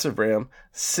 gigabytes of RAM,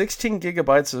 16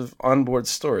 gigabytes of onboard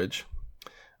storage,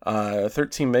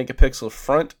 13 megapixel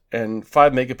front and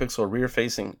 5 megapixel rear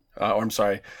facing,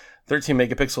 13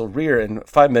 megapixel rear and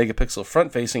 5 megapixel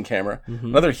front facing camera. Mm-hmm.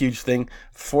 Another huge thing,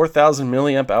 4,000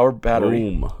 milliamp hour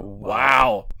battery. Boom.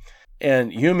 Wow.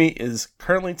 And Yumi is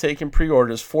currently taking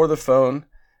pre-orders for the phone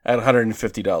at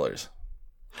 $150.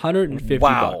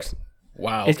 $150.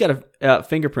 Wow. It's got a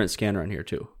fingerprint scanner on here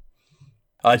too.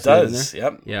 It does.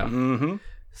 Yep. Yeah. Mm-hmm.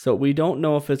 So we don't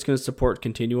know if it's going to support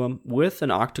Continuum with an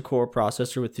octa-core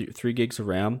processor with 3 gigs of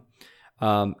RAM.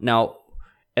 Now,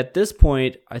 at this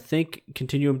point, I think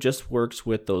Continuum just works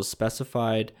with those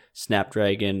specified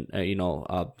Snapdragon,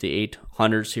 the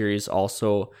 800 series,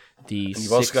 also the. And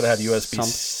you've also got to have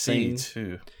USB-C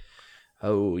too.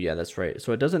 Oh yeah, that's right.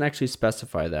 So it doesn't actually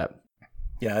specify that.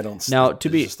 Yeah, I don't. Now to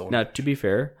be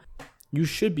fair, you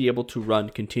should be able to run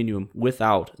Continuum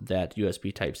without that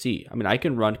USB Type-C. I mean, I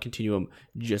can run Continuum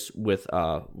just with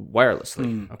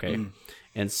wirelessly. Okay,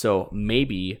 and so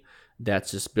maybe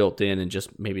that's just built in and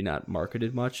just maybe not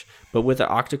marketed much. But with an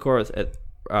octa-core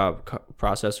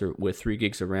processor with 3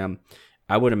 gigs of RAM,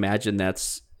 I would imagine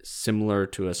that's similar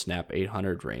to a Snap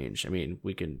 800 range. I mean,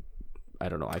 I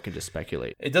don't know. I can just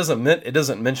speculate. It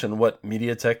doesn't mention what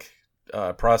MediaTek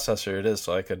processor it is,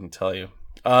 so I couldn't tell you.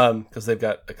 Because they've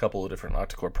got a couple of different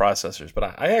octa-core processors.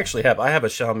 But I actually have a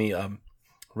Xiaomi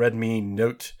Redmi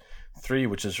Note 3,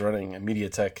 which is running a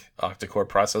MediaTek octa-core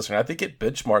processor, and I think it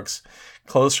benchmarks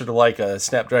closer to like a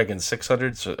Snapdragon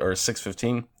 600 or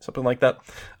 615, something like that.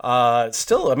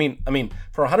 Still, I mean,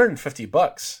 for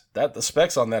 $150, that the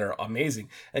specs on that are amazing.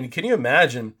 And can you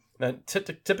imagine that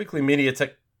typically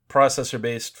MediaTek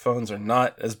processor-based phones are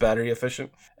not as battery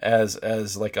efficient as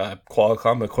like a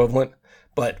Qualcomm equivalent,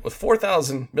 but with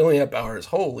 4,000 milliamp hours,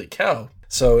 holy cow!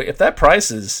 So if that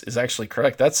price is actually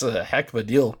correct, that's a heck of a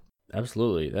deal.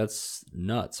 Absolutely, that's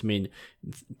nuts. I mean,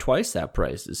 twice that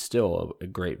price is still a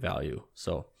great value.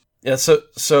 So yeah.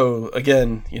 So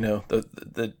again,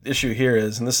 the issue here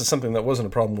is, and this is something that wasn't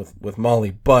a problem with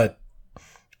Mali, but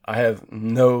I have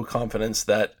no confidence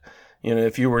that.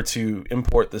 If you were to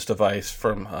import this device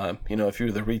from, a few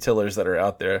of the retailers that are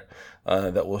out there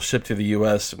that will ship to the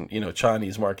U.S. and,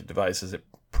 Chinese market devices, it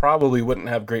probably wouldn't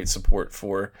have great support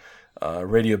for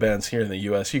radio bands here in the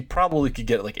U.S. You probably could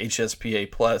get like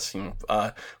HSPA plus,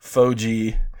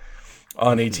 4G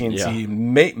on AT&T,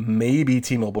 maybe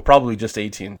T-Mobile, probably just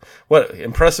AT&T. What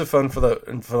impressive phone for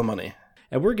the money.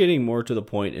 And we're getting more to the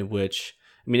point in which,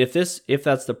 I mean, if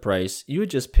that's the price, you would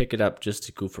just pick it up just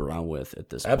to goof around with at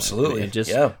this point. Absolutely. And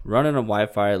just run it on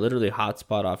Wi-Fi, literally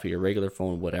hotspot off of your regular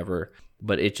phone, whatever.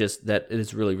 But it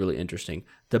is really, really interesting.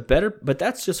 But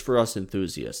that's just for us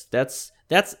enthusiasts. That's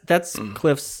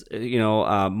Cliff's,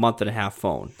 month and a half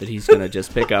phone that he's gonna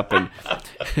just pick up and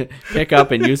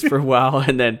use for a while,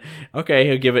 and then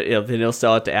he'll give it. Then he'll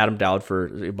sell it to Adam Dowd for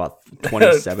about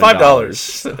 $27.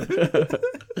 $5.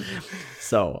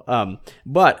 So,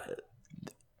 but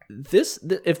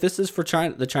if this is for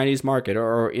China, the Chinese market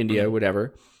or India or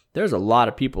whatever, there's a lot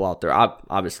of people out there.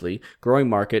 Obviously, growing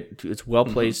market. It's well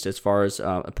placed as far as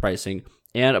pricing.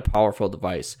 And a powerful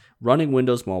device running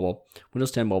Windows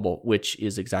 10 Mobile, which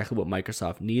is exactly what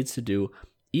Microsoft needs to do.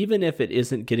 Even if it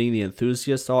isn't getting the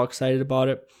enthusiasts all excited about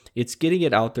it, it's getting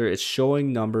it out there. It's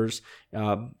showing numbers,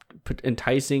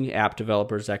 enticing app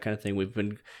developers, that kind of thing.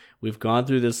 We've gone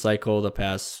through this cycle the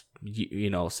past,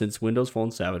 since Windows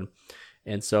Phone 7,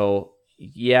 and so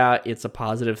it's a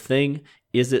positive thing.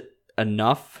 Is it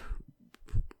enough?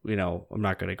 I'm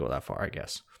not going to go that far, I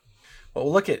guess.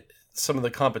 Well, look at some of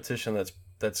the competition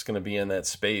that's going to be in that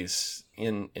space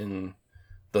in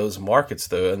those markets,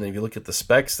 though. And if you look at the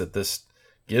specs that this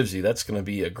gives you, that's going to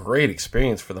be a great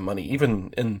experience for the money,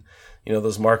 even in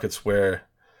those markets where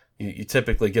you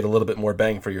typically get a little bit more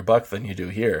bang for your buck than you do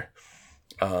here,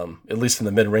 at least in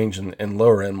the mid-range and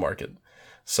lower end market.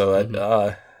 So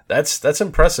that's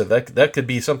impressive. That could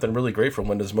be something really great for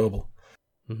Windows Mobile.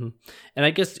 Mm-hmm. And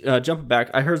I guess jumping back,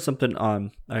 I heard something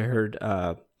on.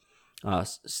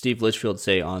 Steve Litchfield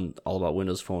say on All About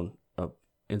Windows Phone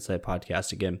Inside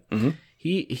podcast again. Mm-hmm.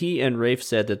 He and Rafe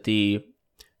said that the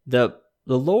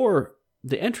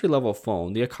entry level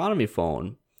phone, the economy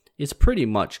phone, is pretty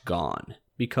much gone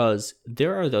because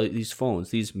there are these phones,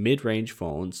 these mid range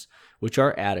phones, which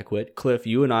are adequate. Cliff,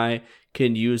 you and I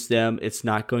can use them. It's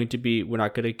not going to be. We're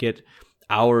not going to get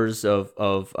hours of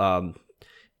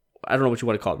I don't know what you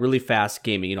want to call it, really fast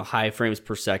gaming, high frames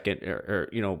per second or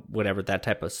whatever, that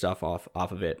type of stuff off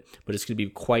of it. But it's going to be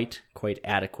quite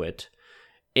adequate.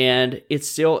 And it's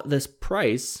still this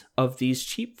price of these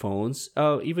cheap phones,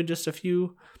 even just a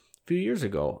few years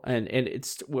ago. And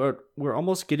we're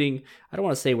almost getting, I don't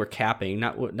want to say we're capping,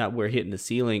 not we're hitting the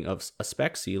ceiling of a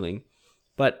spec ceiling,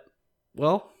 but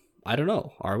well, I don't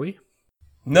know. Are we?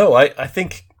 No, I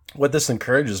think what this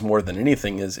encourages more than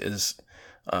anything is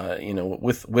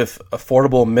with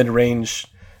affordable mid-range,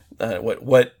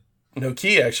 what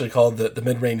Nokia actually called the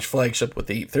mid-range flagship with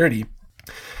the 830,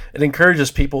 it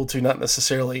encourages people to not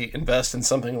necessarily invest in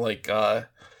something like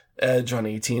Edge on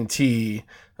AT&T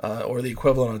or the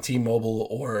equivalent on T-Mobile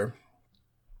or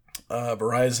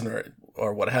Verizon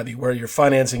or what have you, where you're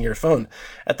financing your phone.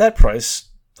 At that price,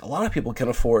 a lot of people can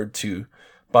afford to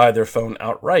buy their phone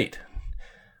outright.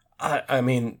 I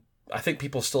mean, I think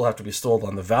people still have to be sold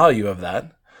on the value of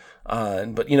that.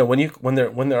 But when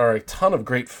there are a ton of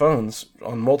great phones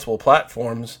on multiple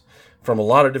platforms from a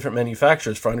lot of different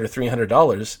manufacturers for under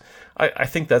 $300, I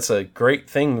think that's a great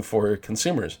thing for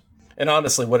consumers. And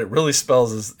honestly, what it really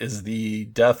spells is the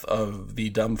death of the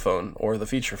dumb phone or the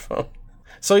feature phone.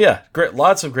 So yeah,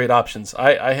 lots of great options.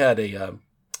 I had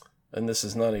and this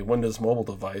is not a Windows Mobile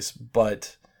device,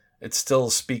 but it still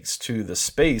speaks to the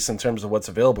space in terms of what's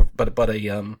available. But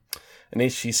an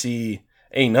HTC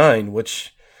A9,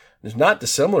 which is not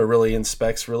dissimilar really in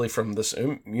specs really from this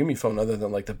Yumi phone, other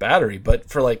than like the battery. But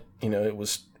for it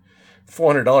was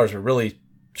 $400. It really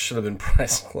should have been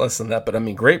priced less than that. But I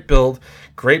mean, great build,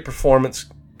 great performance,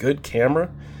 good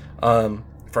camera,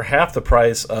 for half the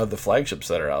price of the flagships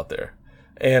that are out there.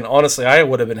 And honestly, I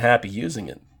would have been happy using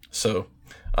it. So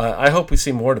I hope we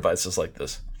see more devices like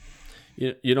this.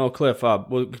 Cliff,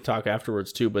 we'll talk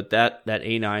afterwards too, but that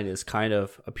A9 is kind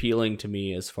of appealing to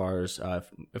me as far as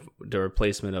if the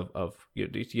replacement of to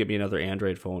give me another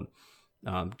Android phone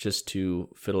just to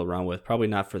fiddle around with. Probably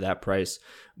not for that price,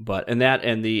 but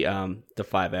the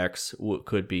 5X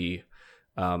could be,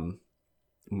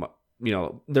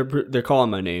 they're calling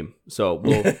my name, so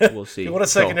we'll see. You want a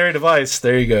secondary device?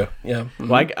 There you go. Yeah. Mm-hmm.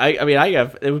 Well, I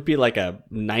have, it would be like a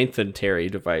ninth and Terry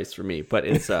device for me, but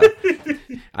it's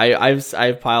I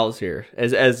have piles here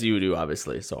as you do,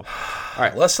 obviously. So, all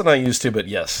right, less than I used to, but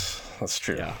yes, that's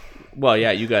true. Yeah. Well,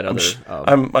 yeah, you got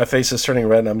other. My face is turning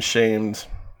red, and I'm shamed.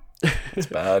 It's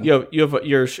bad. you have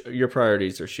your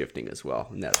priorities are shifting as well,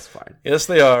 and that's fine. Yes,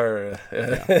 they are.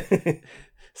 Yeah.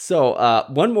 So,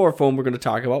 one more phone we're going to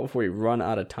talk about before we run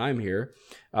out of time here.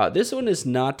 This one has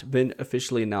not been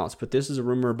officially announced, but this is a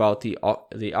rumor about the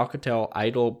Alcatel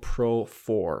Idol Pro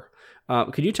 4.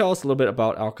 Can you tell us a little bit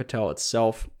about Alcatel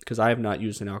itself? Because I have not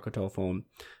used an Alcatel phone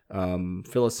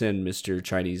Fill us in, Mr.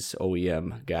 Chinese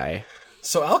OEM guy.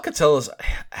 So Alcatel is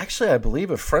actually, I believe,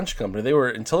 a French company. They were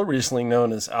until recently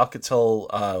known as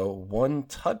Alcatel One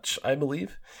Touch, I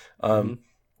believe,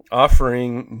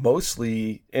 offering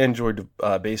mostly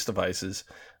Android-based devices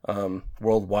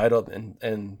worldwide,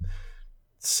 and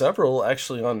several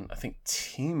actually on, I think,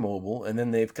 T-Mobile, and then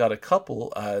they've got a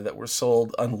couple that were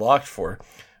sold unlocked for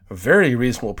very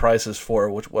reasonable prices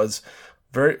which was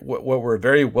what were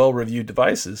very well-reviewed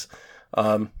devices.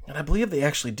 And I believe they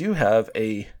actually do have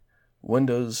a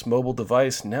Windows mobile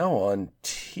device now on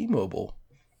T-Mobile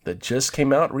that just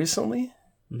came out recently.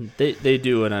 They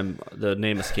do, and the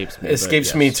name escapes me.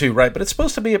 Escapes me too, right? But it's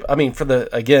supposed to be. I mean, for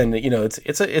the again,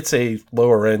 it's a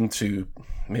lower end to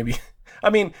maybe.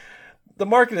 I mean, the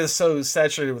market is so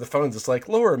saturated with the phones. It's like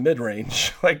lower mid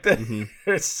range. Like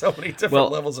there's so many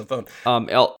different levels of phone.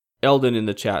 Eldon in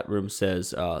the chat room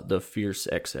says the Fierce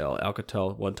XL,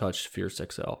 Alcatel One Touch Fierce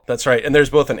XL. That's right. And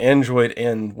there's both an Android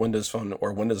and Windows Phone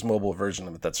or Windows Mobile version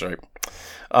of it. That's right.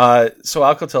 So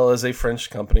Alcatel is a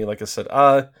French company, like I said.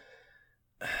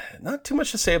 Not too much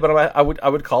to say about them. I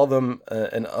would call them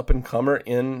an up-and-comer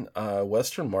in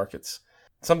Western markets.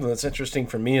 Something that's interesting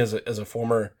for me as a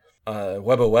former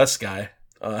WebOS guy.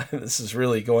 This is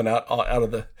really going out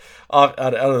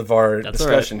of our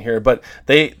discussion here, but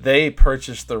they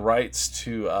purchased the rights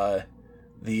to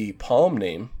the Palm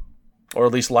name, or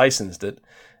at least licensed it,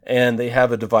 and they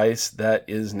have a device that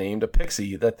is named a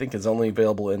Pixie that I think is only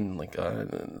available in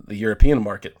the European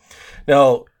market.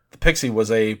 Now, the Pixie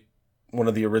was one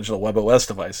of the original WebOS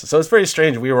devices, so it's very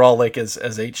strange. We were all like as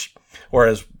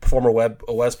former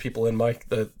WebOS people in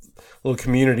the little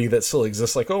community that still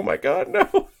exists, like, oh my god,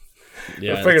 no.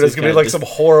 Yeah, I figured it's going to be like some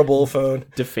horrible phone.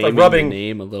 Defaming like the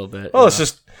name a little bit. Oh, yeah. It's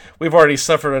just, we've already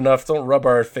suffered enough. Don't rub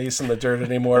our face in the dirt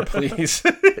anymore, please.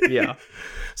 Yeah.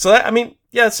 So,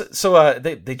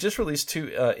 they just released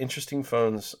two interesting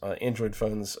phones, Android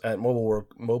phones, at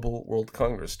Mobile World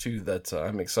Congress, too, that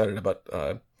I'm excited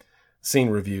about seeing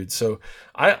reviewed. So,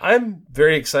 I'm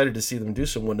very excited to see them do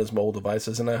some Windows mobile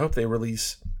devices, and I hope they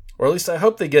release, or at least I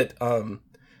hope they get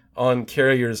on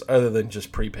carriers other than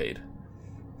just prepaid.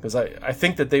 Because I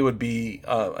think that they would be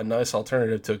a nice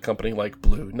alternative to a company like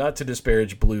Blue. Not to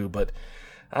disparage Blue, but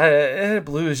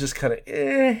Blue is just kind of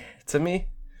to me.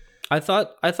 I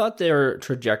thought their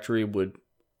trajectory would.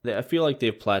 I feel like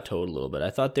they've plateaued a little bit. I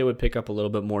thought they would pick up a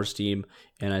little bit more steam,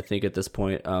 and I think at this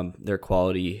point, their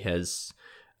quality has.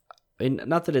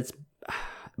 Not that it's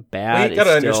bad. Well, you got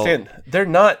to understand, they're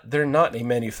not a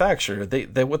manufacturer.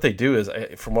 They what they do is,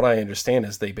 from what I understand,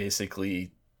 is they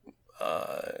basically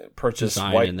purchase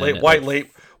white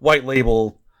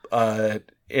label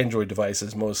Android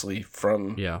devices, mostly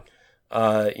from from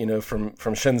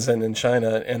Shenzhen in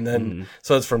China, and then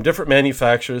so it's from different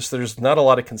manufacturers. There's not a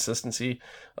lot of consistency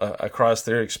across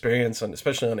their experience, and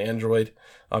especially on Android.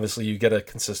 Obviously, you get a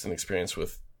consistent experience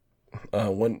with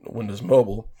Windows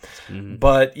Mobile,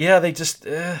 but yeah, they just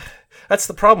that's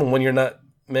the problem when you're not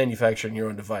manufacturing your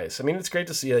own device. I mean, it's great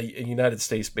to see a United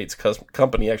States-based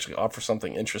company actually offer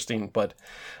something interesting, but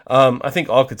I think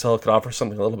Alcatel could offer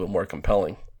something a little bit more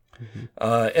compelling,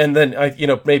 and then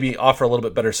maybe offer a little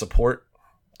bit better support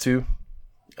too.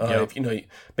 If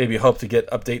maybe hope to get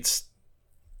updates,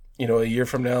 a year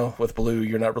from now with Blue,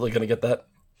 you're not really going to get that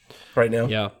right now.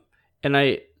 Yeah, and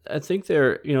I think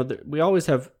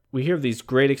we hear of these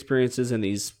great experiences and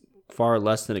these far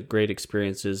less than great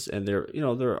experiences, and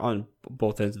they're on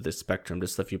both ends of the spectrum.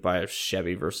 Just if you buy a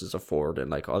Chevy versus a Ford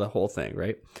and like the whole thing,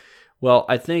 right? Well,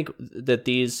 I think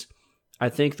we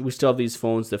still have these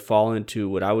phones that fall into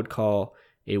what I would call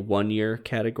a 1 year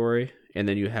category, and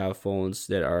then you have phones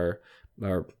that are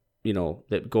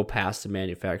that go past the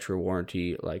manufacturer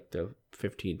warranty, like the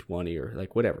 15, 20 or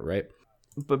like whatever, right?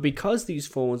 But because these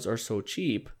phones are so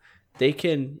cheap, they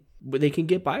can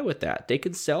get by with that. They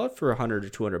can sell it for $100 or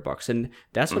 $200, and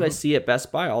that's what I see at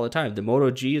Best Buy all the time. The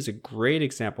Moto G is a great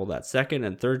example of that. Second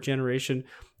and third generation,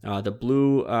 the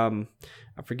Blue, I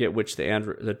forget which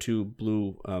the two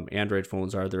Blue Android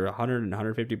phones are. They're $100 and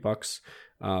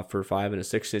 $150 for 5 and a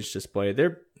 6-inch display.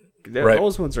 Right.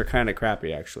 Those ones are kind of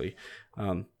crappy actually,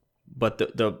 but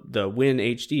the Win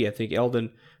HD, I think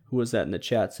Eldon, who was that in the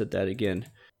chat, said that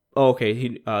again. Oh,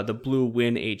 okay, the Blue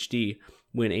Win HD.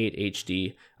 Win 8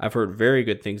 HD. I've heard very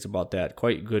good things about that.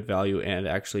 Quite good value and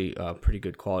actually pretty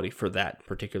good quality for that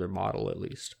particular model, at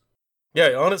least.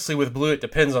 Yeah, honestly, with Blue, it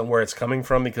depends on where it's coming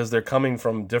from because they're coming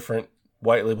from different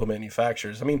white label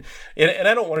manufacturers. I mean, and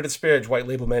I don't want to disparage white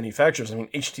label manufacturers. I mean,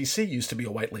 HTC used to be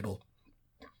a white label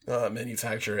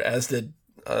manufacturer, as did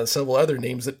several other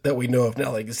names that we know of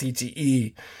now, like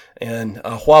ZTE and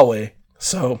Huawei.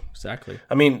 So, exactly.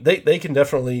 I mean, they can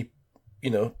definitely,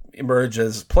 emerge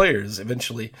as players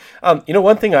eventually.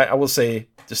 One thing I will say,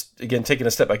 just again, taking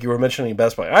a step back, you were mentioning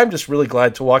Best Buy. I'm just really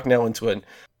glad to walk now into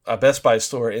a Best Buy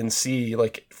store and see,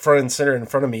 like, front and center in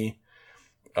front of me,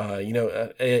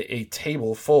 a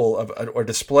table full of, or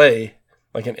display,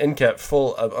 like an end cap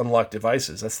full of unlocked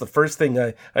devices. That's the first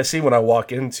thing I see when I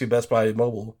walk into Best Buy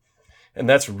Mobile. And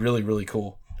that's really, really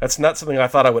cool. That's not something I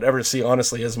thought I would ever see,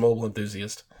 honestly, as a mobile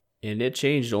enthusiast. And it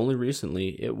changed only recently.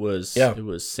 It was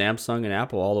Samsung and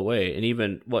Apple all the way. And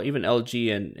even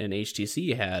LG and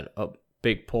HTC had a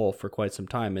big pull for quite some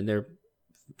time, and they're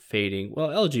fading. Well,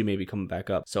 LG may be coming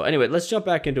back up. So anyway, let's jump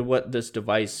back into what this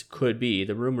device could be.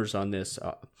 The rumors on this.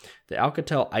 The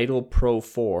Alcatel Idol Pro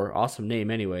 4. Awesome name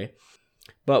anyway.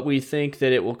 But we think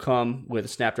that it will come with a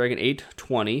Snapdragon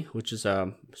 820, which is,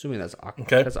 assuming that's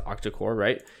that's an octa-core,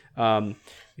 right?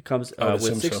 It comes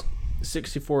with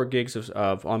 64 gigs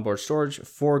of onboard storage,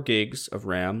 4 gigs of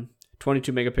RAM,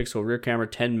 22 megapixel rear camera,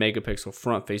 10 megapixel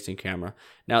front-facing camera.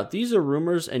 Now, these are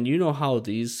rumors, and you know how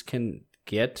these can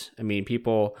get. I mean,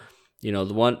 people,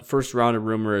 the first round of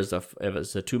rumor is if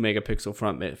it's a 2 megapixel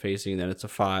front-facing, then it's a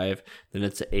 5, then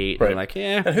it's an 8. Right. And like,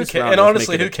 and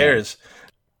honestly, who cares?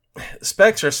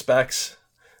 Specs are specs,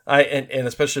 and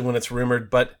especially when it's rumored.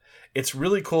 But it's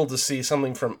really cool to see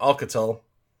something from Alcatel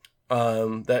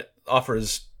that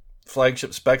offers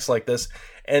flagship specs like this,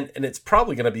 and it's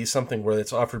probably going to be something where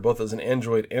it's offered both as an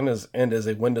Android and as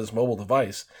a Windows mobile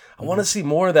device. I want to see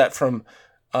more of that from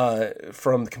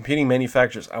the competing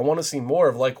manufacturers. I want to see more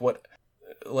of like what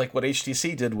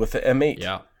HTC did with the M8.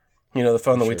 Yeah. The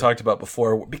phone that we talked about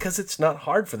before, because it's not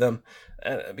hard for them,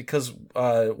 because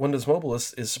Windows Mobile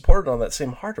is supported on that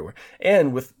same hardware.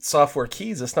 And with software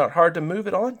keys, it's not hard to move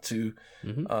it on to,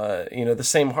 the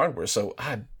same hardware. So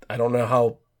I don't know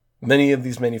how many of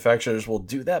these manufacturers will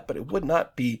do that, but it would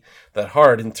not be that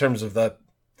hard in terms of that.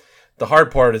 The hard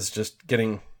part is just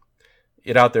getting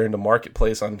it out there in the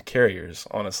marketplace on carriers,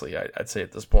 honestly, I'd say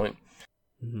at this point.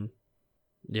 Mm-hmm.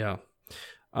 Yeah.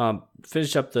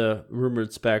 Finish up the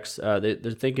rumored specs. They're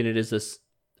thinking it is this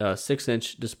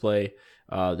 6-inch display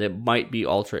that might be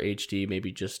Ultra HD,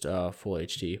 maybe just Full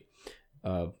HD,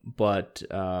 but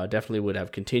definitely would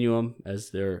have Continuum as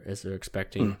they're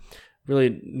expecting.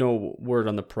 Really, no word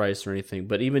on the price or anything,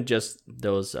 but even just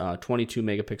those 22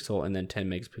 megapixel and then 10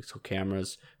 megapixel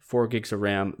cameras, 4 gigs of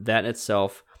RAM, that in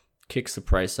itself kicks the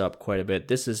price up quite a bit.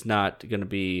 This is not going to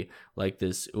be like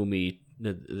this Umi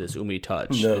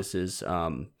Touch. No.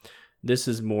 This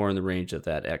is more in the range of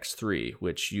that X3,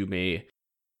 which you may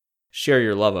share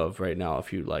your love of right now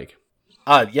if you'd like.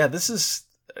 This is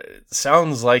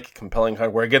sounds like compelling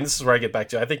hardware. Again, this is where I get back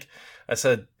to. I think I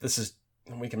said this is.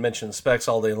 We can mention specs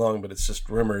all day long, but it's just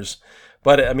rumors.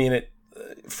 But I mean, it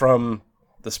from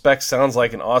the specs sounds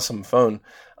like an awesome phone.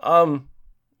 I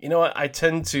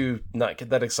tend to not get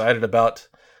that excited about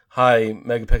high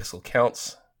megapixel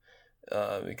counts.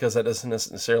 Because that doesn't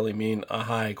necessarily mean a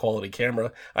high quality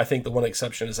camera. I think the one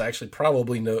exception is actually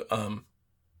probably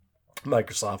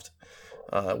Microsoft,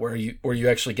 where you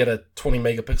actually get a 20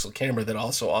 megapixel camera that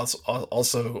also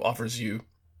offers you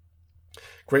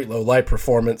great low light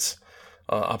performance,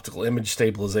 optical image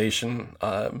stabilization,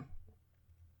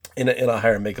 in a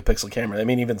higher megapixel camera. I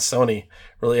mean, even Sony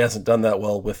really hasn't done that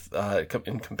well with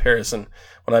in comparison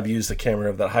when I've used a camera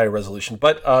of that higher resolution,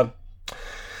 but.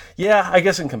 Yeah, I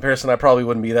guess in comparison, I probably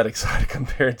wouldn't be that excited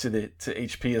compared to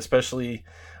HP, especially.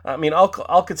 I mean,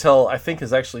 Alcatel, I think,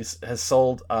 has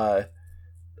sold higher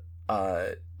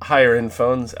end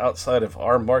phones outside of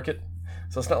our market,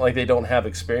 so it's not like they don't have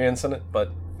experience in it.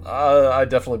 But I'd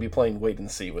definitely be playing wait and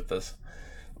see with this.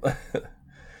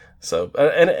 So,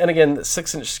 and again,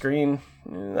 6-inch screen.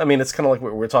 I mean, it's kind of like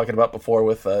what we were talking about before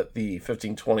with the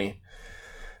 1520.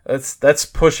 That's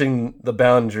pushing the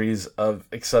boundaries of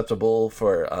acceptable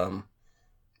for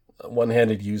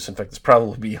one-handed use. In fact, it's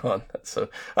probably beyond that. So,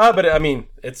 but I mean,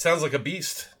 it sounds like a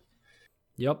beast.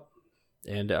 Yep,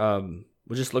 and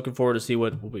we're just looking forward to see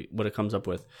what it comes up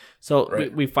with. So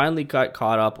right. we finally got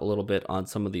caught up a little bit on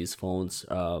some of these phones,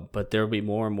 but there'll be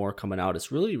more and more coming out.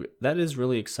 That is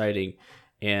really exciting,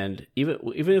 and even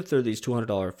if they're these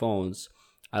 $200 phones.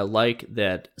 I like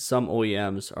that some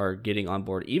OEMs are getting on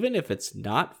board, even if it's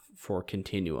not for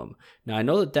Continuum. Now, I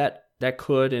know that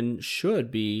could and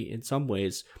should be, in some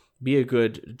ways, be a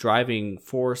good driving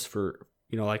force for,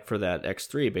 like for that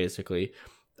X3, basically.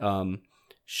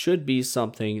 Should be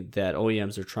something that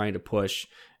OEMs are trying to push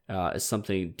as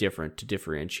something different to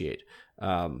differentiate.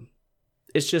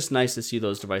 It's just nice to see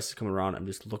those devices come around. I'm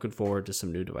just looking forward to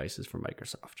some new devices from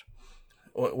Microsoft.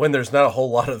 When there's not a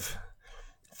whole lot of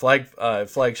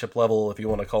flagship level, if you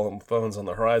want to call them phones, on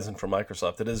the horizon for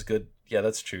Microsoft. It is good. Yeah,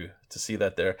 that's true to see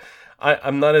that there.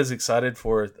 I'm not as excited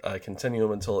for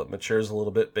Continuum until it matures a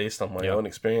little bit based on my own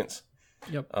experience.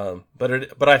 Yep.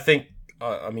 But I think,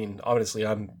 obviously,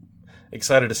 I'm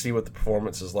excited to see what the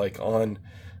performance is like on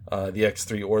the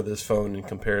X3 or this phone in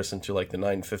comparison to like the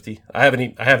 950. I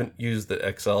haven't used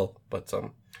the XL, but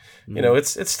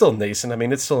it's still nascent. I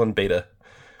mean, it's still in beta,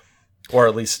 or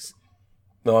at least.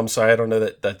 No, I'm sorry. I don't know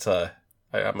that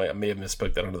I may have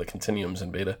misspoke that under the Continuums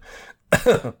in beta.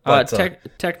 But,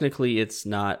 technically, it's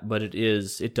not, but it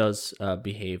is. It does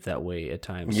behave that way at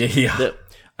times. Yeah.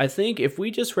 I think if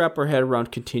we just wrap our head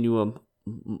around Continuum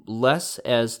less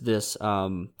as this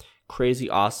crazy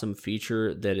awesome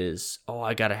feature that is,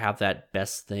 I got to have that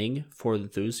best thing for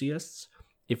enthusiasts.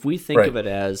 If we think of it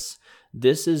as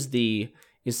this is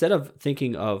instead of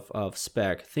thinking of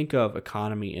spec, think of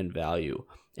economy and value.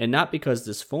 And not because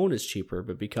this phone is cheaper,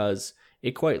 but because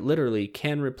it quite literally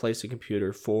can replace a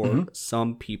computer for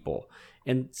some people,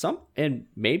 and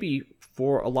maybe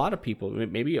for a lot of people,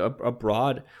 maybe a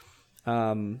broad,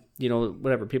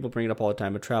 whatever, people bring it up all the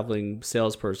time, a traveling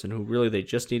salesperson who really, they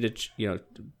just need to,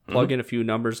 plug in a few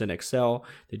numbers in Excel.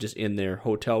 They just in their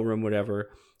hotel room,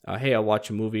 whatever. Hey, I'll watch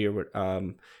a movie or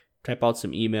type out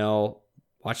some email,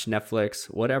 watch Netflix,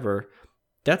 whatever.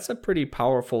 That's a pretty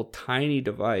powerful, tiny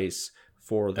device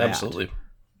for that. Absolutely.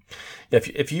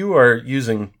 If you are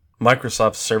using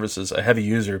Microsoft services, a heavy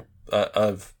user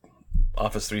of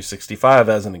Office 365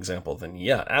 as an example, then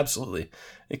yeah, absolutely,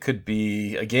 it could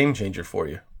be a game changer for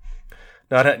you.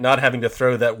 Not having to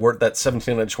throw that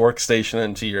 17-inch workstation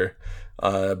into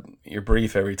your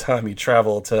brief every time you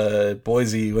travel to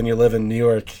Boise when you live in New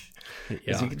York.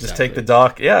 Yeah, you can just take the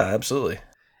dock. Yeah, absolutely.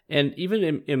 And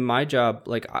even in my job,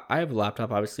 like I have a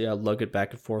laptop, obviously I lug it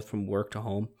back and forth from work to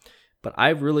home. But I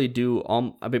really do,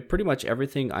 pretty much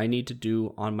everything I need to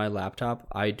do on my laptop,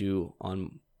 I do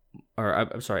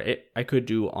I could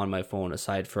do on my phone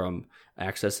aside from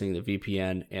accessing the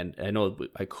VPN. And I know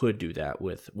I could do that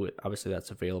with obviously that's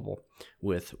available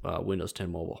with Windows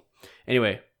 10 Mobile.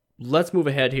 Anyway, let's move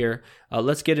ahead here.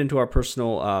 Let's get into our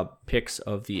personal picks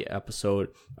of the episode.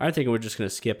 I think we're just going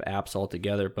to skip apps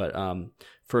altogether. But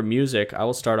for music, I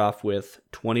will start off with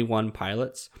 21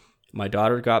 Pilots. My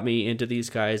daughter got me into these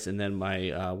guys, and then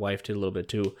my wife did a little bit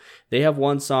too. They have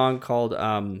one song called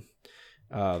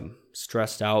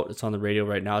Stressed Out. It's on the radio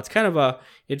right now. It's kind of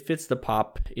it fits the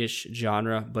pop-ish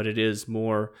genre, but it is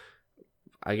more,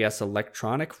 I guess,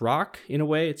 electronic rock in a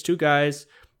way. It's two guys.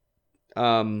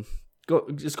 Go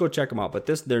check them out. But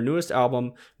their newest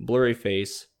album, Blurry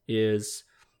Face, is,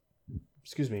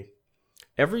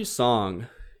 every song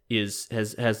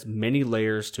has many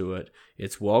layers to it.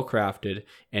 It's well crafted,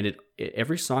 and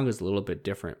every song is a little bit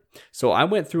different. So I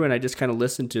went through and I just kind of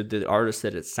listened to the artists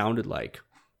that it sounded like.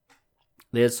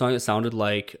 They had a song that sounded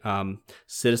like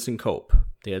Citizen Cope.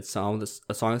 They had a song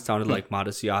that sounded like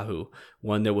Modest Yahoo.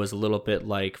 One that was a little bit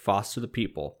like Foster the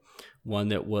People. One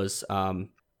that was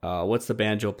what's the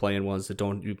banjo playing ones that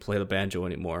don't play the banjo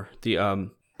anymore?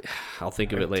 I'll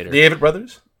think of it later. The Avett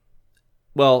Brothers?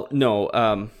 Well,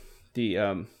 no.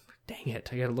 Dang it,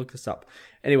 I gotta look this up.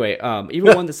 Anyway,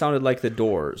 even one that sounded like The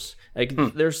Doors. Like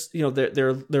there's,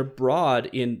 they're broad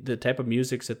in the type of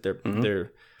music that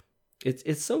they're.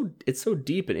 It's so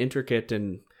deep and intricate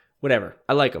and whatever.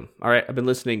 I like them. All right, I've been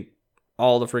listening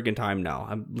all the freaking time now.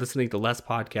 I'm listening to less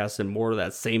podcasts and more of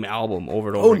that same album over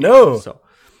and over. Oh no! So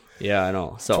yeah, I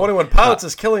know. So 21 Pilots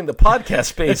is killing the podcast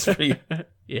space for you.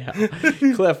 Yeah,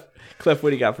 Cliff,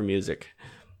 what do you got for music?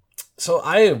 So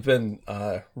I have been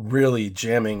really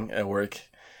jamming at work,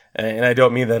 and I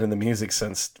don't mean that in the music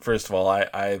sense. First of all,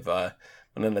 I've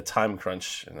been in a time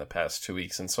crunch in the past 2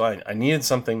 weeks, and so I needed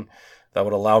something that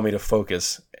would allow me to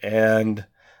focus. And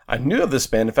I knew of this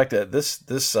band. In fact,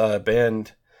 this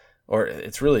band, or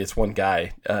it's one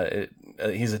guy.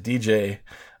 He's a DJ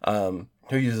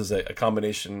who uses a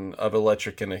combination of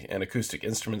electric and acoustic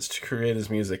instruments to create his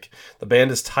music. The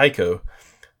band is Tycho.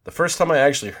 The first time I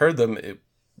actually heard them, it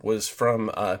was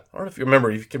from, I don't know if you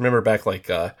can remember back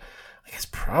like, I guess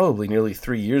probably nearly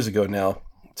 3 years ago now,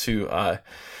 to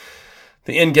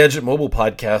the Engadget Mobile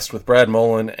podcast with Brad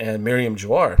Mullen and Miriam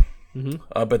Jawar.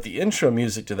 Mm-hmm. But the intro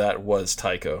music to that was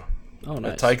Tycho. Oh,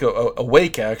 nice. Tycho,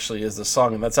 Awake actually is the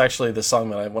song, and that's actually the song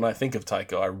that when I think of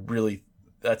Tycho,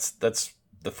 that's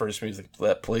the first music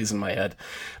that plays in my head.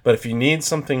 But if you need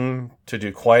something to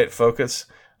do quiet focus,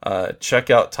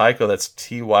 check out Tycho. That's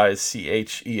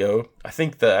Tycheo. I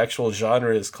think the actual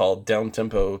genre is called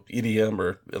down-tempo EDM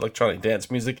or electronic dance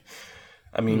music.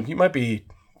 I mean, you might be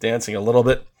dancing a little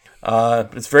bit,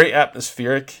 but it's very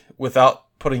atmospheric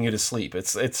without putting you to sleep.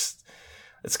 It's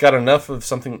it's got enough of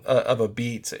something of a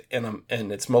beat, and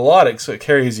it's melodic, so it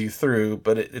carries you through.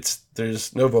 But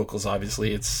there's no vocals,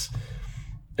 obviously. It's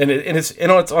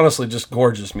honestly just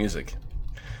gorgeous music.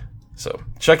 So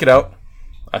check it out.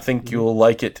 I think you'll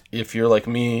like it if you're like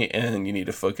me and you need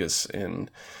to focus, and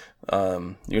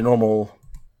your normal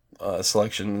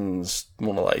selections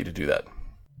won't allow you to do that.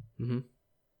 Mm-hmm.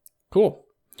 Cool.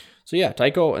 So yeah,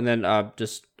 Tycho, and then I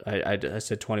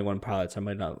said 21 Pilots. I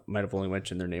might have only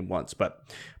mentioned their name once, but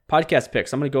podcast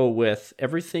picks. I'm going to go with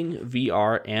Everything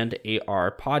VR and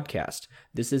AR podcast.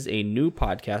 This is a new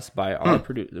podcast by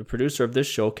the producer of this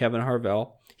show, Kevin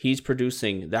Harvell. He's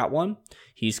producing that one.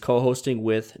 He's co-hosting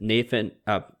with Nathan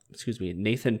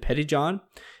Pettyjohn,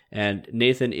 and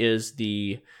Nathan is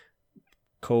the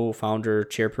co-founder,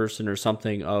 chairperson, or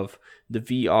something of the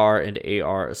VR and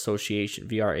AR Association,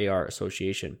 VR AR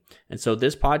Association. And so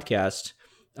this podcast,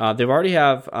 they've already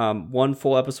have one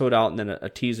full episode out and then a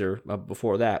teaser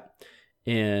before that,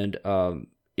 and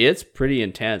it's pretty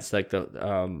intense. Like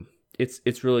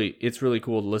it's really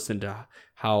cool to listen to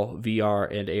how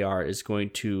VR and AR is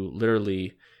going to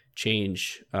literally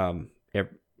change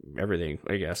everything,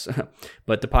 I guess.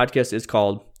 But the podcast is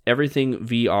called Everything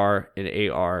VR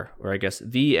and AR, or I guess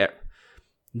the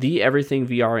Everything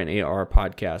VR and AR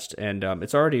podcast, and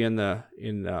it's already in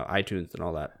iTunes and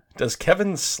all that. Does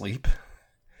Kevin sleep?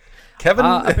 Kevin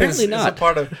apparently is not a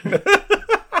part of.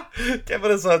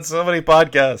 Kevin is on so many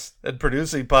podcasts and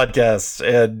producing podcasts,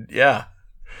 and yeah,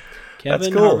 Kevin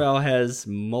that's cool. Harvell has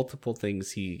multiple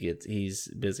things he's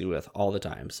busy with all the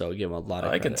time, so give him a lot of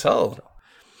credit. I can tell. So,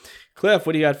 Cliff,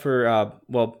 what do you got for,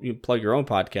 you plug your own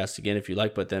podcast again if you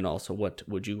like, but then also what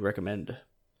would you recommend?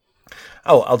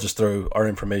 Oh, I'll just throw our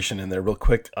information in there real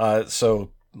quick.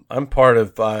 So I'm part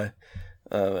of,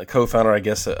 co-founder, I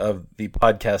guess, of the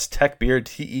podcast Tekbeard,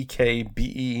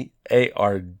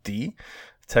 Tekbeard,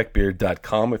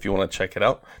 tekbeard.com if you want to check it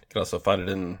out. You can also find it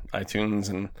in iTunes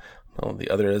and all the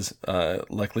other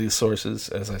likely sources,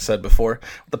 as I said before.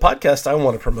 The podcast I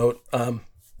want to promote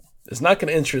is not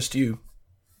going to interest you.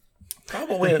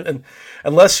 Probably,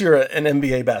 unless you're an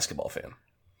NBA basketball fan.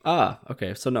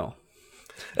 Okay, so no.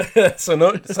 So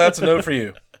that's a no for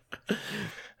you.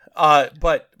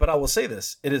 But I will say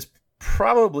this: it is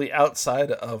probably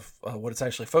outside of what it's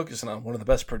actually focusing on, one of the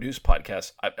best produced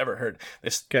podcasts I've ever heard.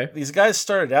 These guys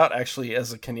started out actually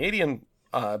as a Canadian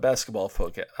basketball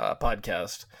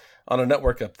podcast on a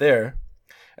network up there,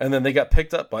 and then they got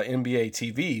picked up by NBA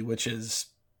TV, which is,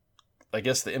 I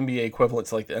guess, the NBA equivalent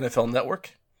to like the NFL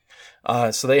Network.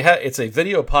 So it's a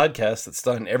video podcast that's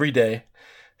done every day.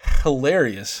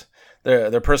 Hilarious.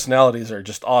 Their personalities are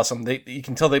just awesome. You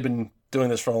can tell they've been doing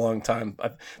this for a long time.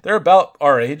 They're about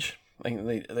our age.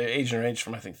 They age and range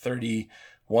from I think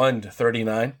 31 to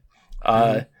 39.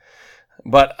 But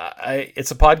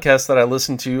it's a podcast that I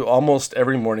listen to almost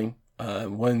every morning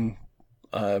when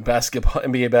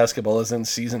NBA basketball is in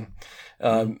season.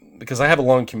 Because I have a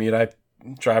long commute. I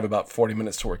drive about 40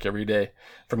 minutes to work every day.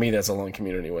 For me, that's a long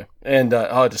commute anyway. And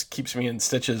it just keeps me in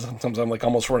stitches. Sometimes I'm like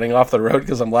almost running off the road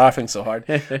because I'm laughing so hard.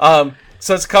 So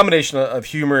it's a combination of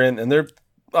humor, and they're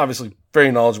obviously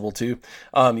very knowledgeable too.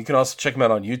 You can also check them out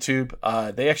on YouTube.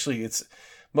 It's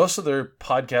most of their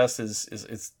podcast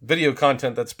is video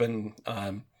content that's been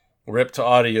ripped to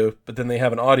audio, but then they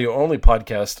have an audio only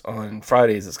podcast on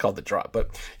Fridays. It's called The Drop.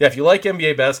 But yeah, if you like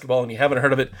NBA basketball and you haven't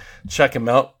heard of it, check them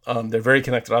out. They're very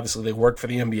connected. Obviously, they work for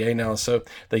the NBA now, so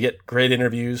they get great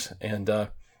interviews. And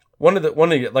one of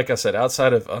the like I said,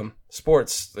 outside of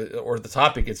sports or the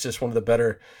topic, it's just one of the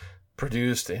better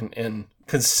produced and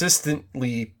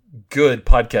consistently good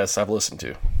podcasts I've listened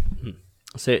to.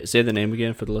 Say the name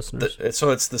again for the listeners.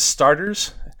 So it's The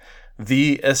Starters,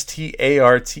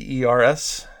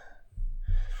 STARTERS.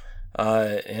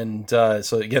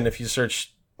 So again, if you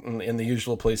search in the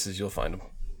usual places, you'll find them.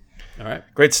 All right.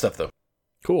 Great stuff, though.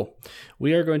 Cool.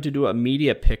 We are going to do a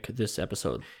media pick this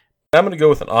episode. I'm going to go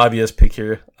with an obvious pick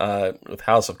here with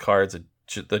House of Cards.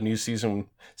 The new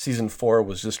season 4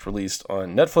 was just released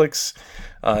on Netflix.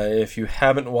 If you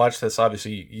haven't watched this,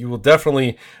 obviously you will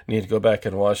definitely need to go back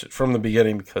and watch it from the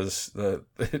beginning because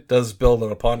it does build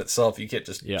upon itself. You can't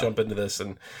just jump into this.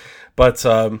 But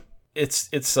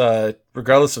it's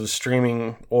regardless of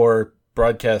streaming or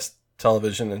broadcast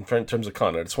television, in terms of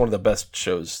content, it's one of the best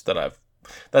shows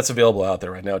that's available out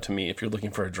there right now to me. If you're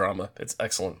looking for a drama, it's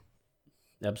excellent.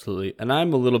 Absolutely. And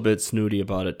I'm a little bit snooty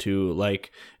about it too. Like,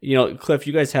 Cliff,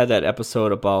 you guys had that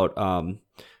episode about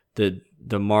the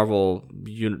Marvel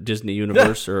Disney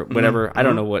universe or whatever. Mm-hmm. I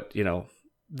don't know what,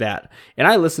 that. And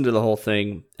I listened to the whole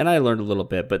thing and I learned a little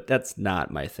bit, but that's not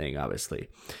my thing, obviously.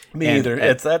 Me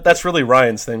either. That's really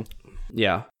Ryan's thing.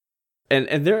 Yeah.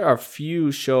 and there are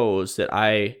few shows that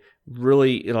I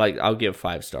really like. I'll give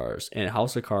 5 stars, and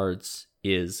House of Cards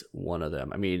is one of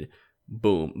them. I mean,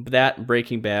 boom, that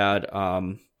Breaking Bad. I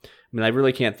mean, I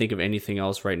really can't think of anything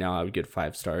else right now. I would get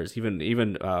 5 stars.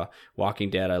 Even Walking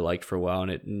Dead, I liked for a while,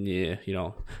 and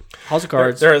House of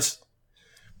Cards.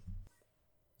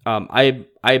 I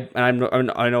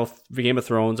know Game of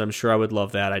Thrones. I'm sure I would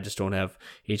love that. I just don't have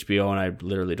HBO, and I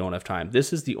literally don't have time.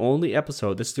 This is the only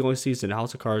episode. This is the only season,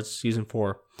 House of Cards season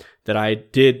 4, that I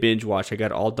did binge watch. I got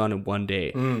it all done in one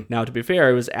day. Now, to be fair,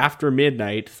 it was after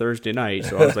midnight Thursday night,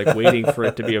 so I was like waiting for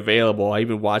it to be available. I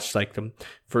even watched like the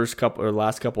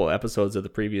last couple of episodes of the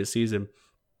previous season.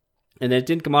 And then it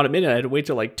didn't come out at midnight. I had to wait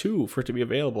till like 2 for it to be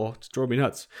available. It drove me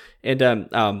nuts. And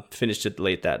finished it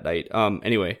late that night.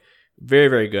 Anyway. Very,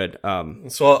 very good.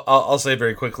 So I'll say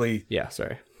very quickly. Yeah,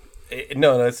 sorry.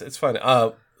 No, it's fine.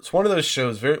 It's one of those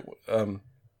shows,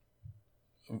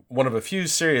 one of a few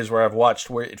series where I've watched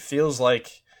where it feels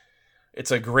like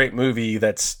it's a great movie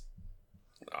that's,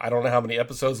 I don't know how many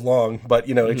episodes long, but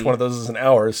each one of those is an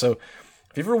hour. So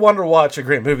if you ever want to watch a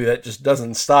great movie that just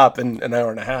doesn't stop in an hour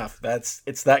and a half,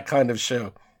 it's that kind of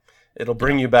show. It'll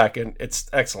bring you back, and it's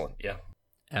excellent. Yeah,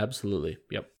 absolutely.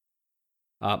 Yep.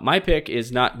 My pick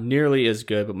is not nearly as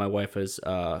good, but my wife is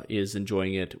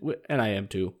enjoying it, and I am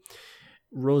too.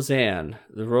 Roseanne,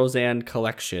 the Roseanne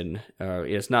collection.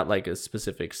 It's not like a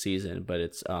specific season, but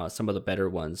it's some of the better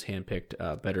ones,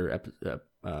 handpicked, better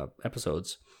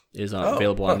episodes is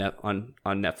available on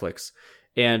Netflix.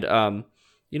 And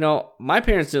my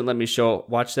parents didn't let me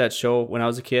watch that show when I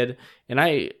was a kid, and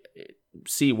I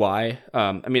see why.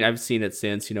 I mean, I've seen it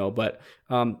since, but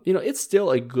it's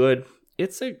still a good.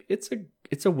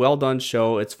 It's a well done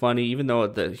show. It's funny, even though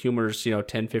the humor's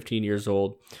 10, 15 years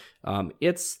old.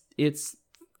 It's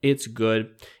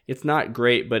good. It's not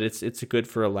great, but it's good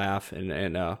for a laugh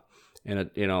and a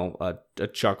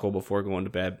chuckle before going to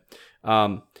bed.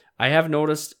 I have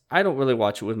noticed I don't really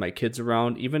watch it with my kids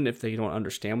around, even if they don't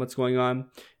understand what's going on.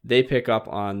 They pick up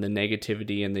on the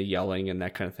negativity and the yelling and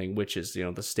that kind of thing, which is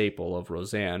the staple of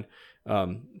Roseanne.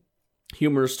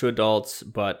 Humorous to adults,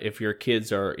 but if your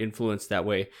kids are influenced that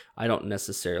way, I don't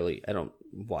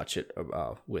watch it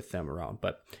with them around.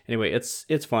 But anyway, it's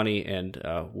funny and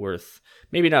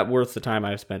maybe not worth the time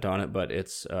I've spent on it, but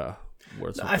it's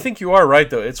worth it. I think you are right,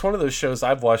 though. It's one of those shows.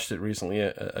 I've watched it recently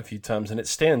a few times, and it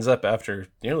stands up after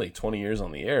nearly 20 years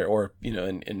on the air, or in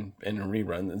a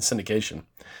rerun in syndication.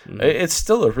 Mm-hmm. It's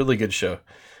still a really good show,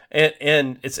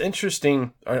 and it's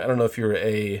interesting. I don't know if you're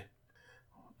a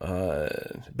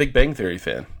Big Bang Theory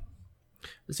fan.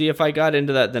 See, if I got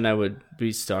into that, then I would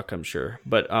be stuck, I'm sure.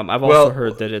 But I've also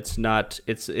heard that it's not.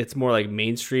 It's more like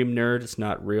mainstream nerd. It's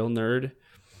not real nerd.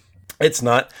 It's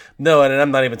not. No, and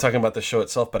I'm not even talking about the show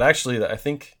itself. But actually, I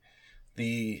think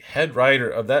the head writer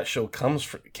of that show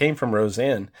came from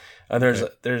Roseanne, and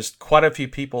there's quite a few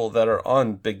people that are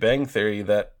on Big Bang Theory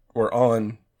that were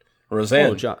on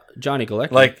Roseanne. Oh, Johnny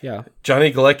Galecki.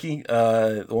 Johnny Galecki,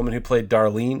 the woman who played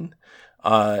Darlene.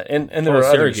 And there were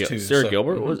others too. Sarah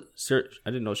Gilbert was.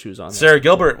 I didn't know she was on. Sarah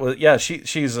Gilbert was. Yeah,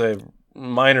 she's a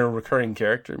minor recurring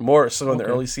character, more so in the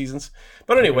early seasons.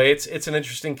 But anyway, it's an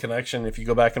interesting connection. If you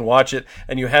go back and watch it,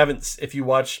 and if you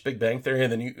watch Big Bang Theory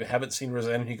and then you haven't seen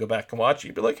Roseanne, and you go back and watch it,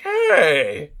 you'd be like,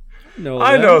 hey,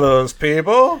 I know those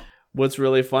people. What's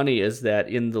really funny is that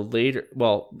in the later,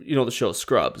 the show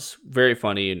Scrubs, very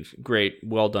funny and great,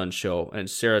 well done show, and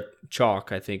Sarah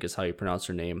Chalke, I think is how you pronounce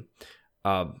her name.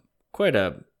 Quite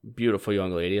a beautiful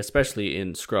young lady, especially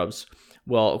in Scrubs.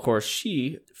 Well, of course,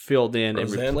 she filled in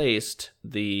Roseanne. And replaced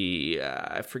the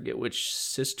I forget which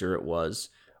sister it was.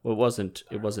 Well, it wasn't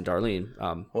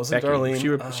Darlene. Wasn't Becky. Darlene?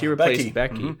 She replaced Becky.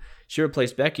 Becky. Mm-hmm. She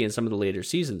replaced Becky in some of the later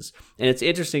seasons, and it's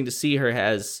interesting to see her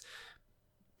as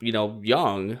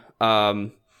young.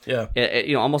 Almost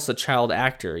a child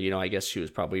actor. I guess she was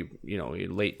probably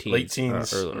late teens.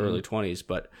 Early 20s,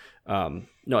 but.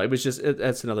 No, it was just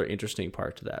that's another interesting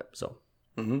part to that. So,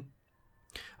 All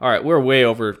right, we're way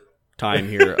over time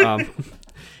here.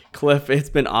 Cliff,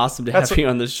 it's been awesome to have you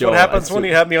on the show. What happens when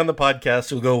you have me on the podcast?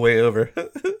 You'll go way over.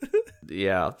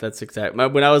 Yeah, that's exactly.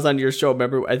 When I was on your show,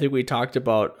 remember, I think we talked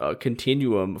about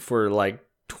Continuum for like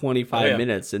 25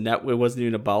 minutes, and it wasn't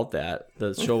even about that.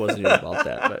 The show wasn't even about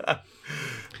that. But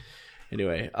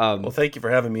anyway, well, thank you for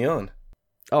having me on.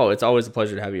 Oh, it's always a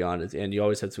pleasure to have you on, and you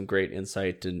always had some great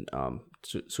insight, and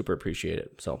super appreciate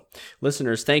it. So,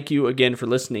 listeners, thank you again for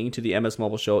listening to the MS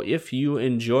Mobile Show. If you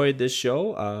enjoyed this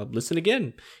show, listen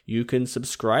again. You can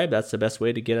subscribe. That's the best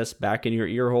way to get us back in your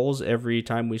ear holes every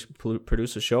time we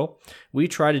produce a show. We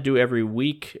try to do every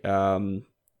week.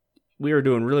 we were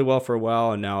doing really well for a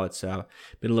while, and now it's been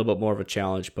a little bit more of a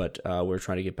challenge, but we're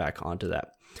trying to get back onto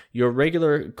that. Your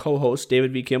regular co-host,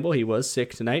 David V. Kimball, he was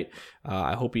sick tonight.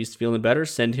 I hope he's feeling better.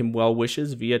 Send him well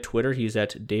wishes via Twitter. He's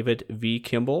at David V.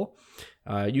 Kimball.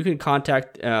 You can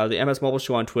contact the MS Mobile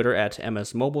Show on Twitter at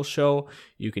MS Mobile Show.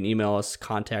 You can email us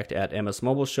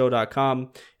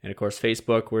contact@msmobileshow.com. And of course,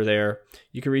 Facebook, we're there.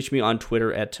 You can reach me on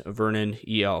Twitter at Vernon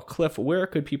EL. Cliff, where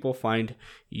could people find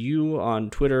you on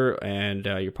Twitter and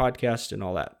your podcast and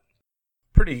all that?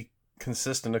 Pretty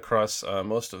consistent across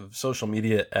most of social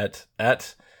media at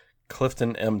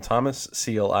Clifton M. Thomas,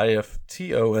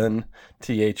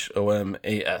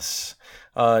 CliftonThomas.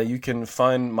 You can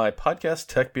find my podcast,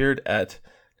 Tekbeard, at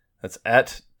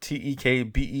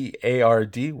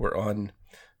Tekbeard. We're on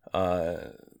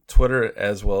Twitter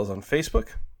as well as on Facebook.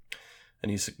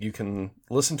 And you can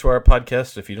listen to our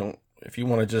podcast if you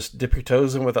want to just dip your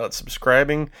toes in without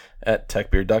subscribing at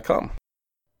techbeard.com.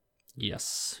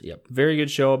 Yes. Yep. Very good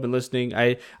show. I've been listening.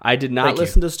 I did not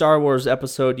listen to Star Wars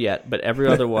episode yet, but every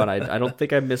other one, I don't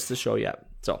think I missed the show yet.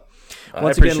 So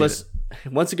once again,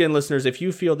 listeners, if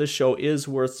you feel this show is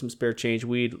worth some spare change,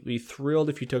 we'd be thrilled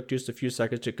if you took just a few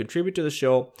seconds to contribute to the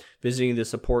show, visiting the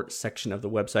support section of the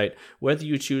website. Whether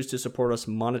you choose to support us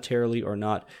monetarily or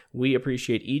not, we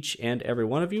appreciate each and every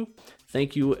one of you.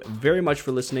 Thank you very much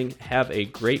for listening. Have a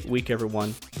great week,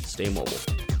 everyone. Stay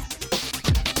mobile.